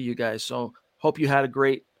thanks to you guys. So hope you had a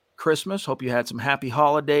great Christmas. Hope you had some happy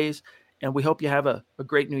holidays, and we hope you have a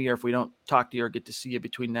great new year if we don't talk to you or get to see you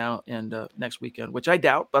between now and next weekend, which I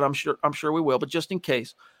doubt, but I'm sure we will, but just in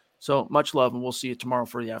case. So much love, and we'll see you tomorrow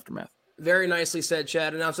for the aftermath. Very nicely said,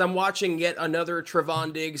 Chad. And as I'm watching yet another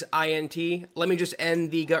Trevon Diggs INT, let me just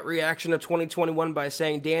end the Gut Reaction of 2021 by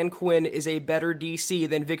saying Dan Quinn is a better DC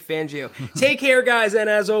than Vic Fangio. Take care, guys, and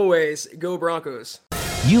as always, go Broncos.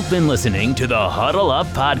 You've been listening to the Huddle Up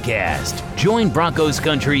Podcast. Join Broncos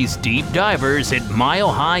Country's deep divers at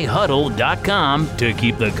milehighhuddle.com to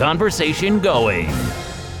keep the conversation going.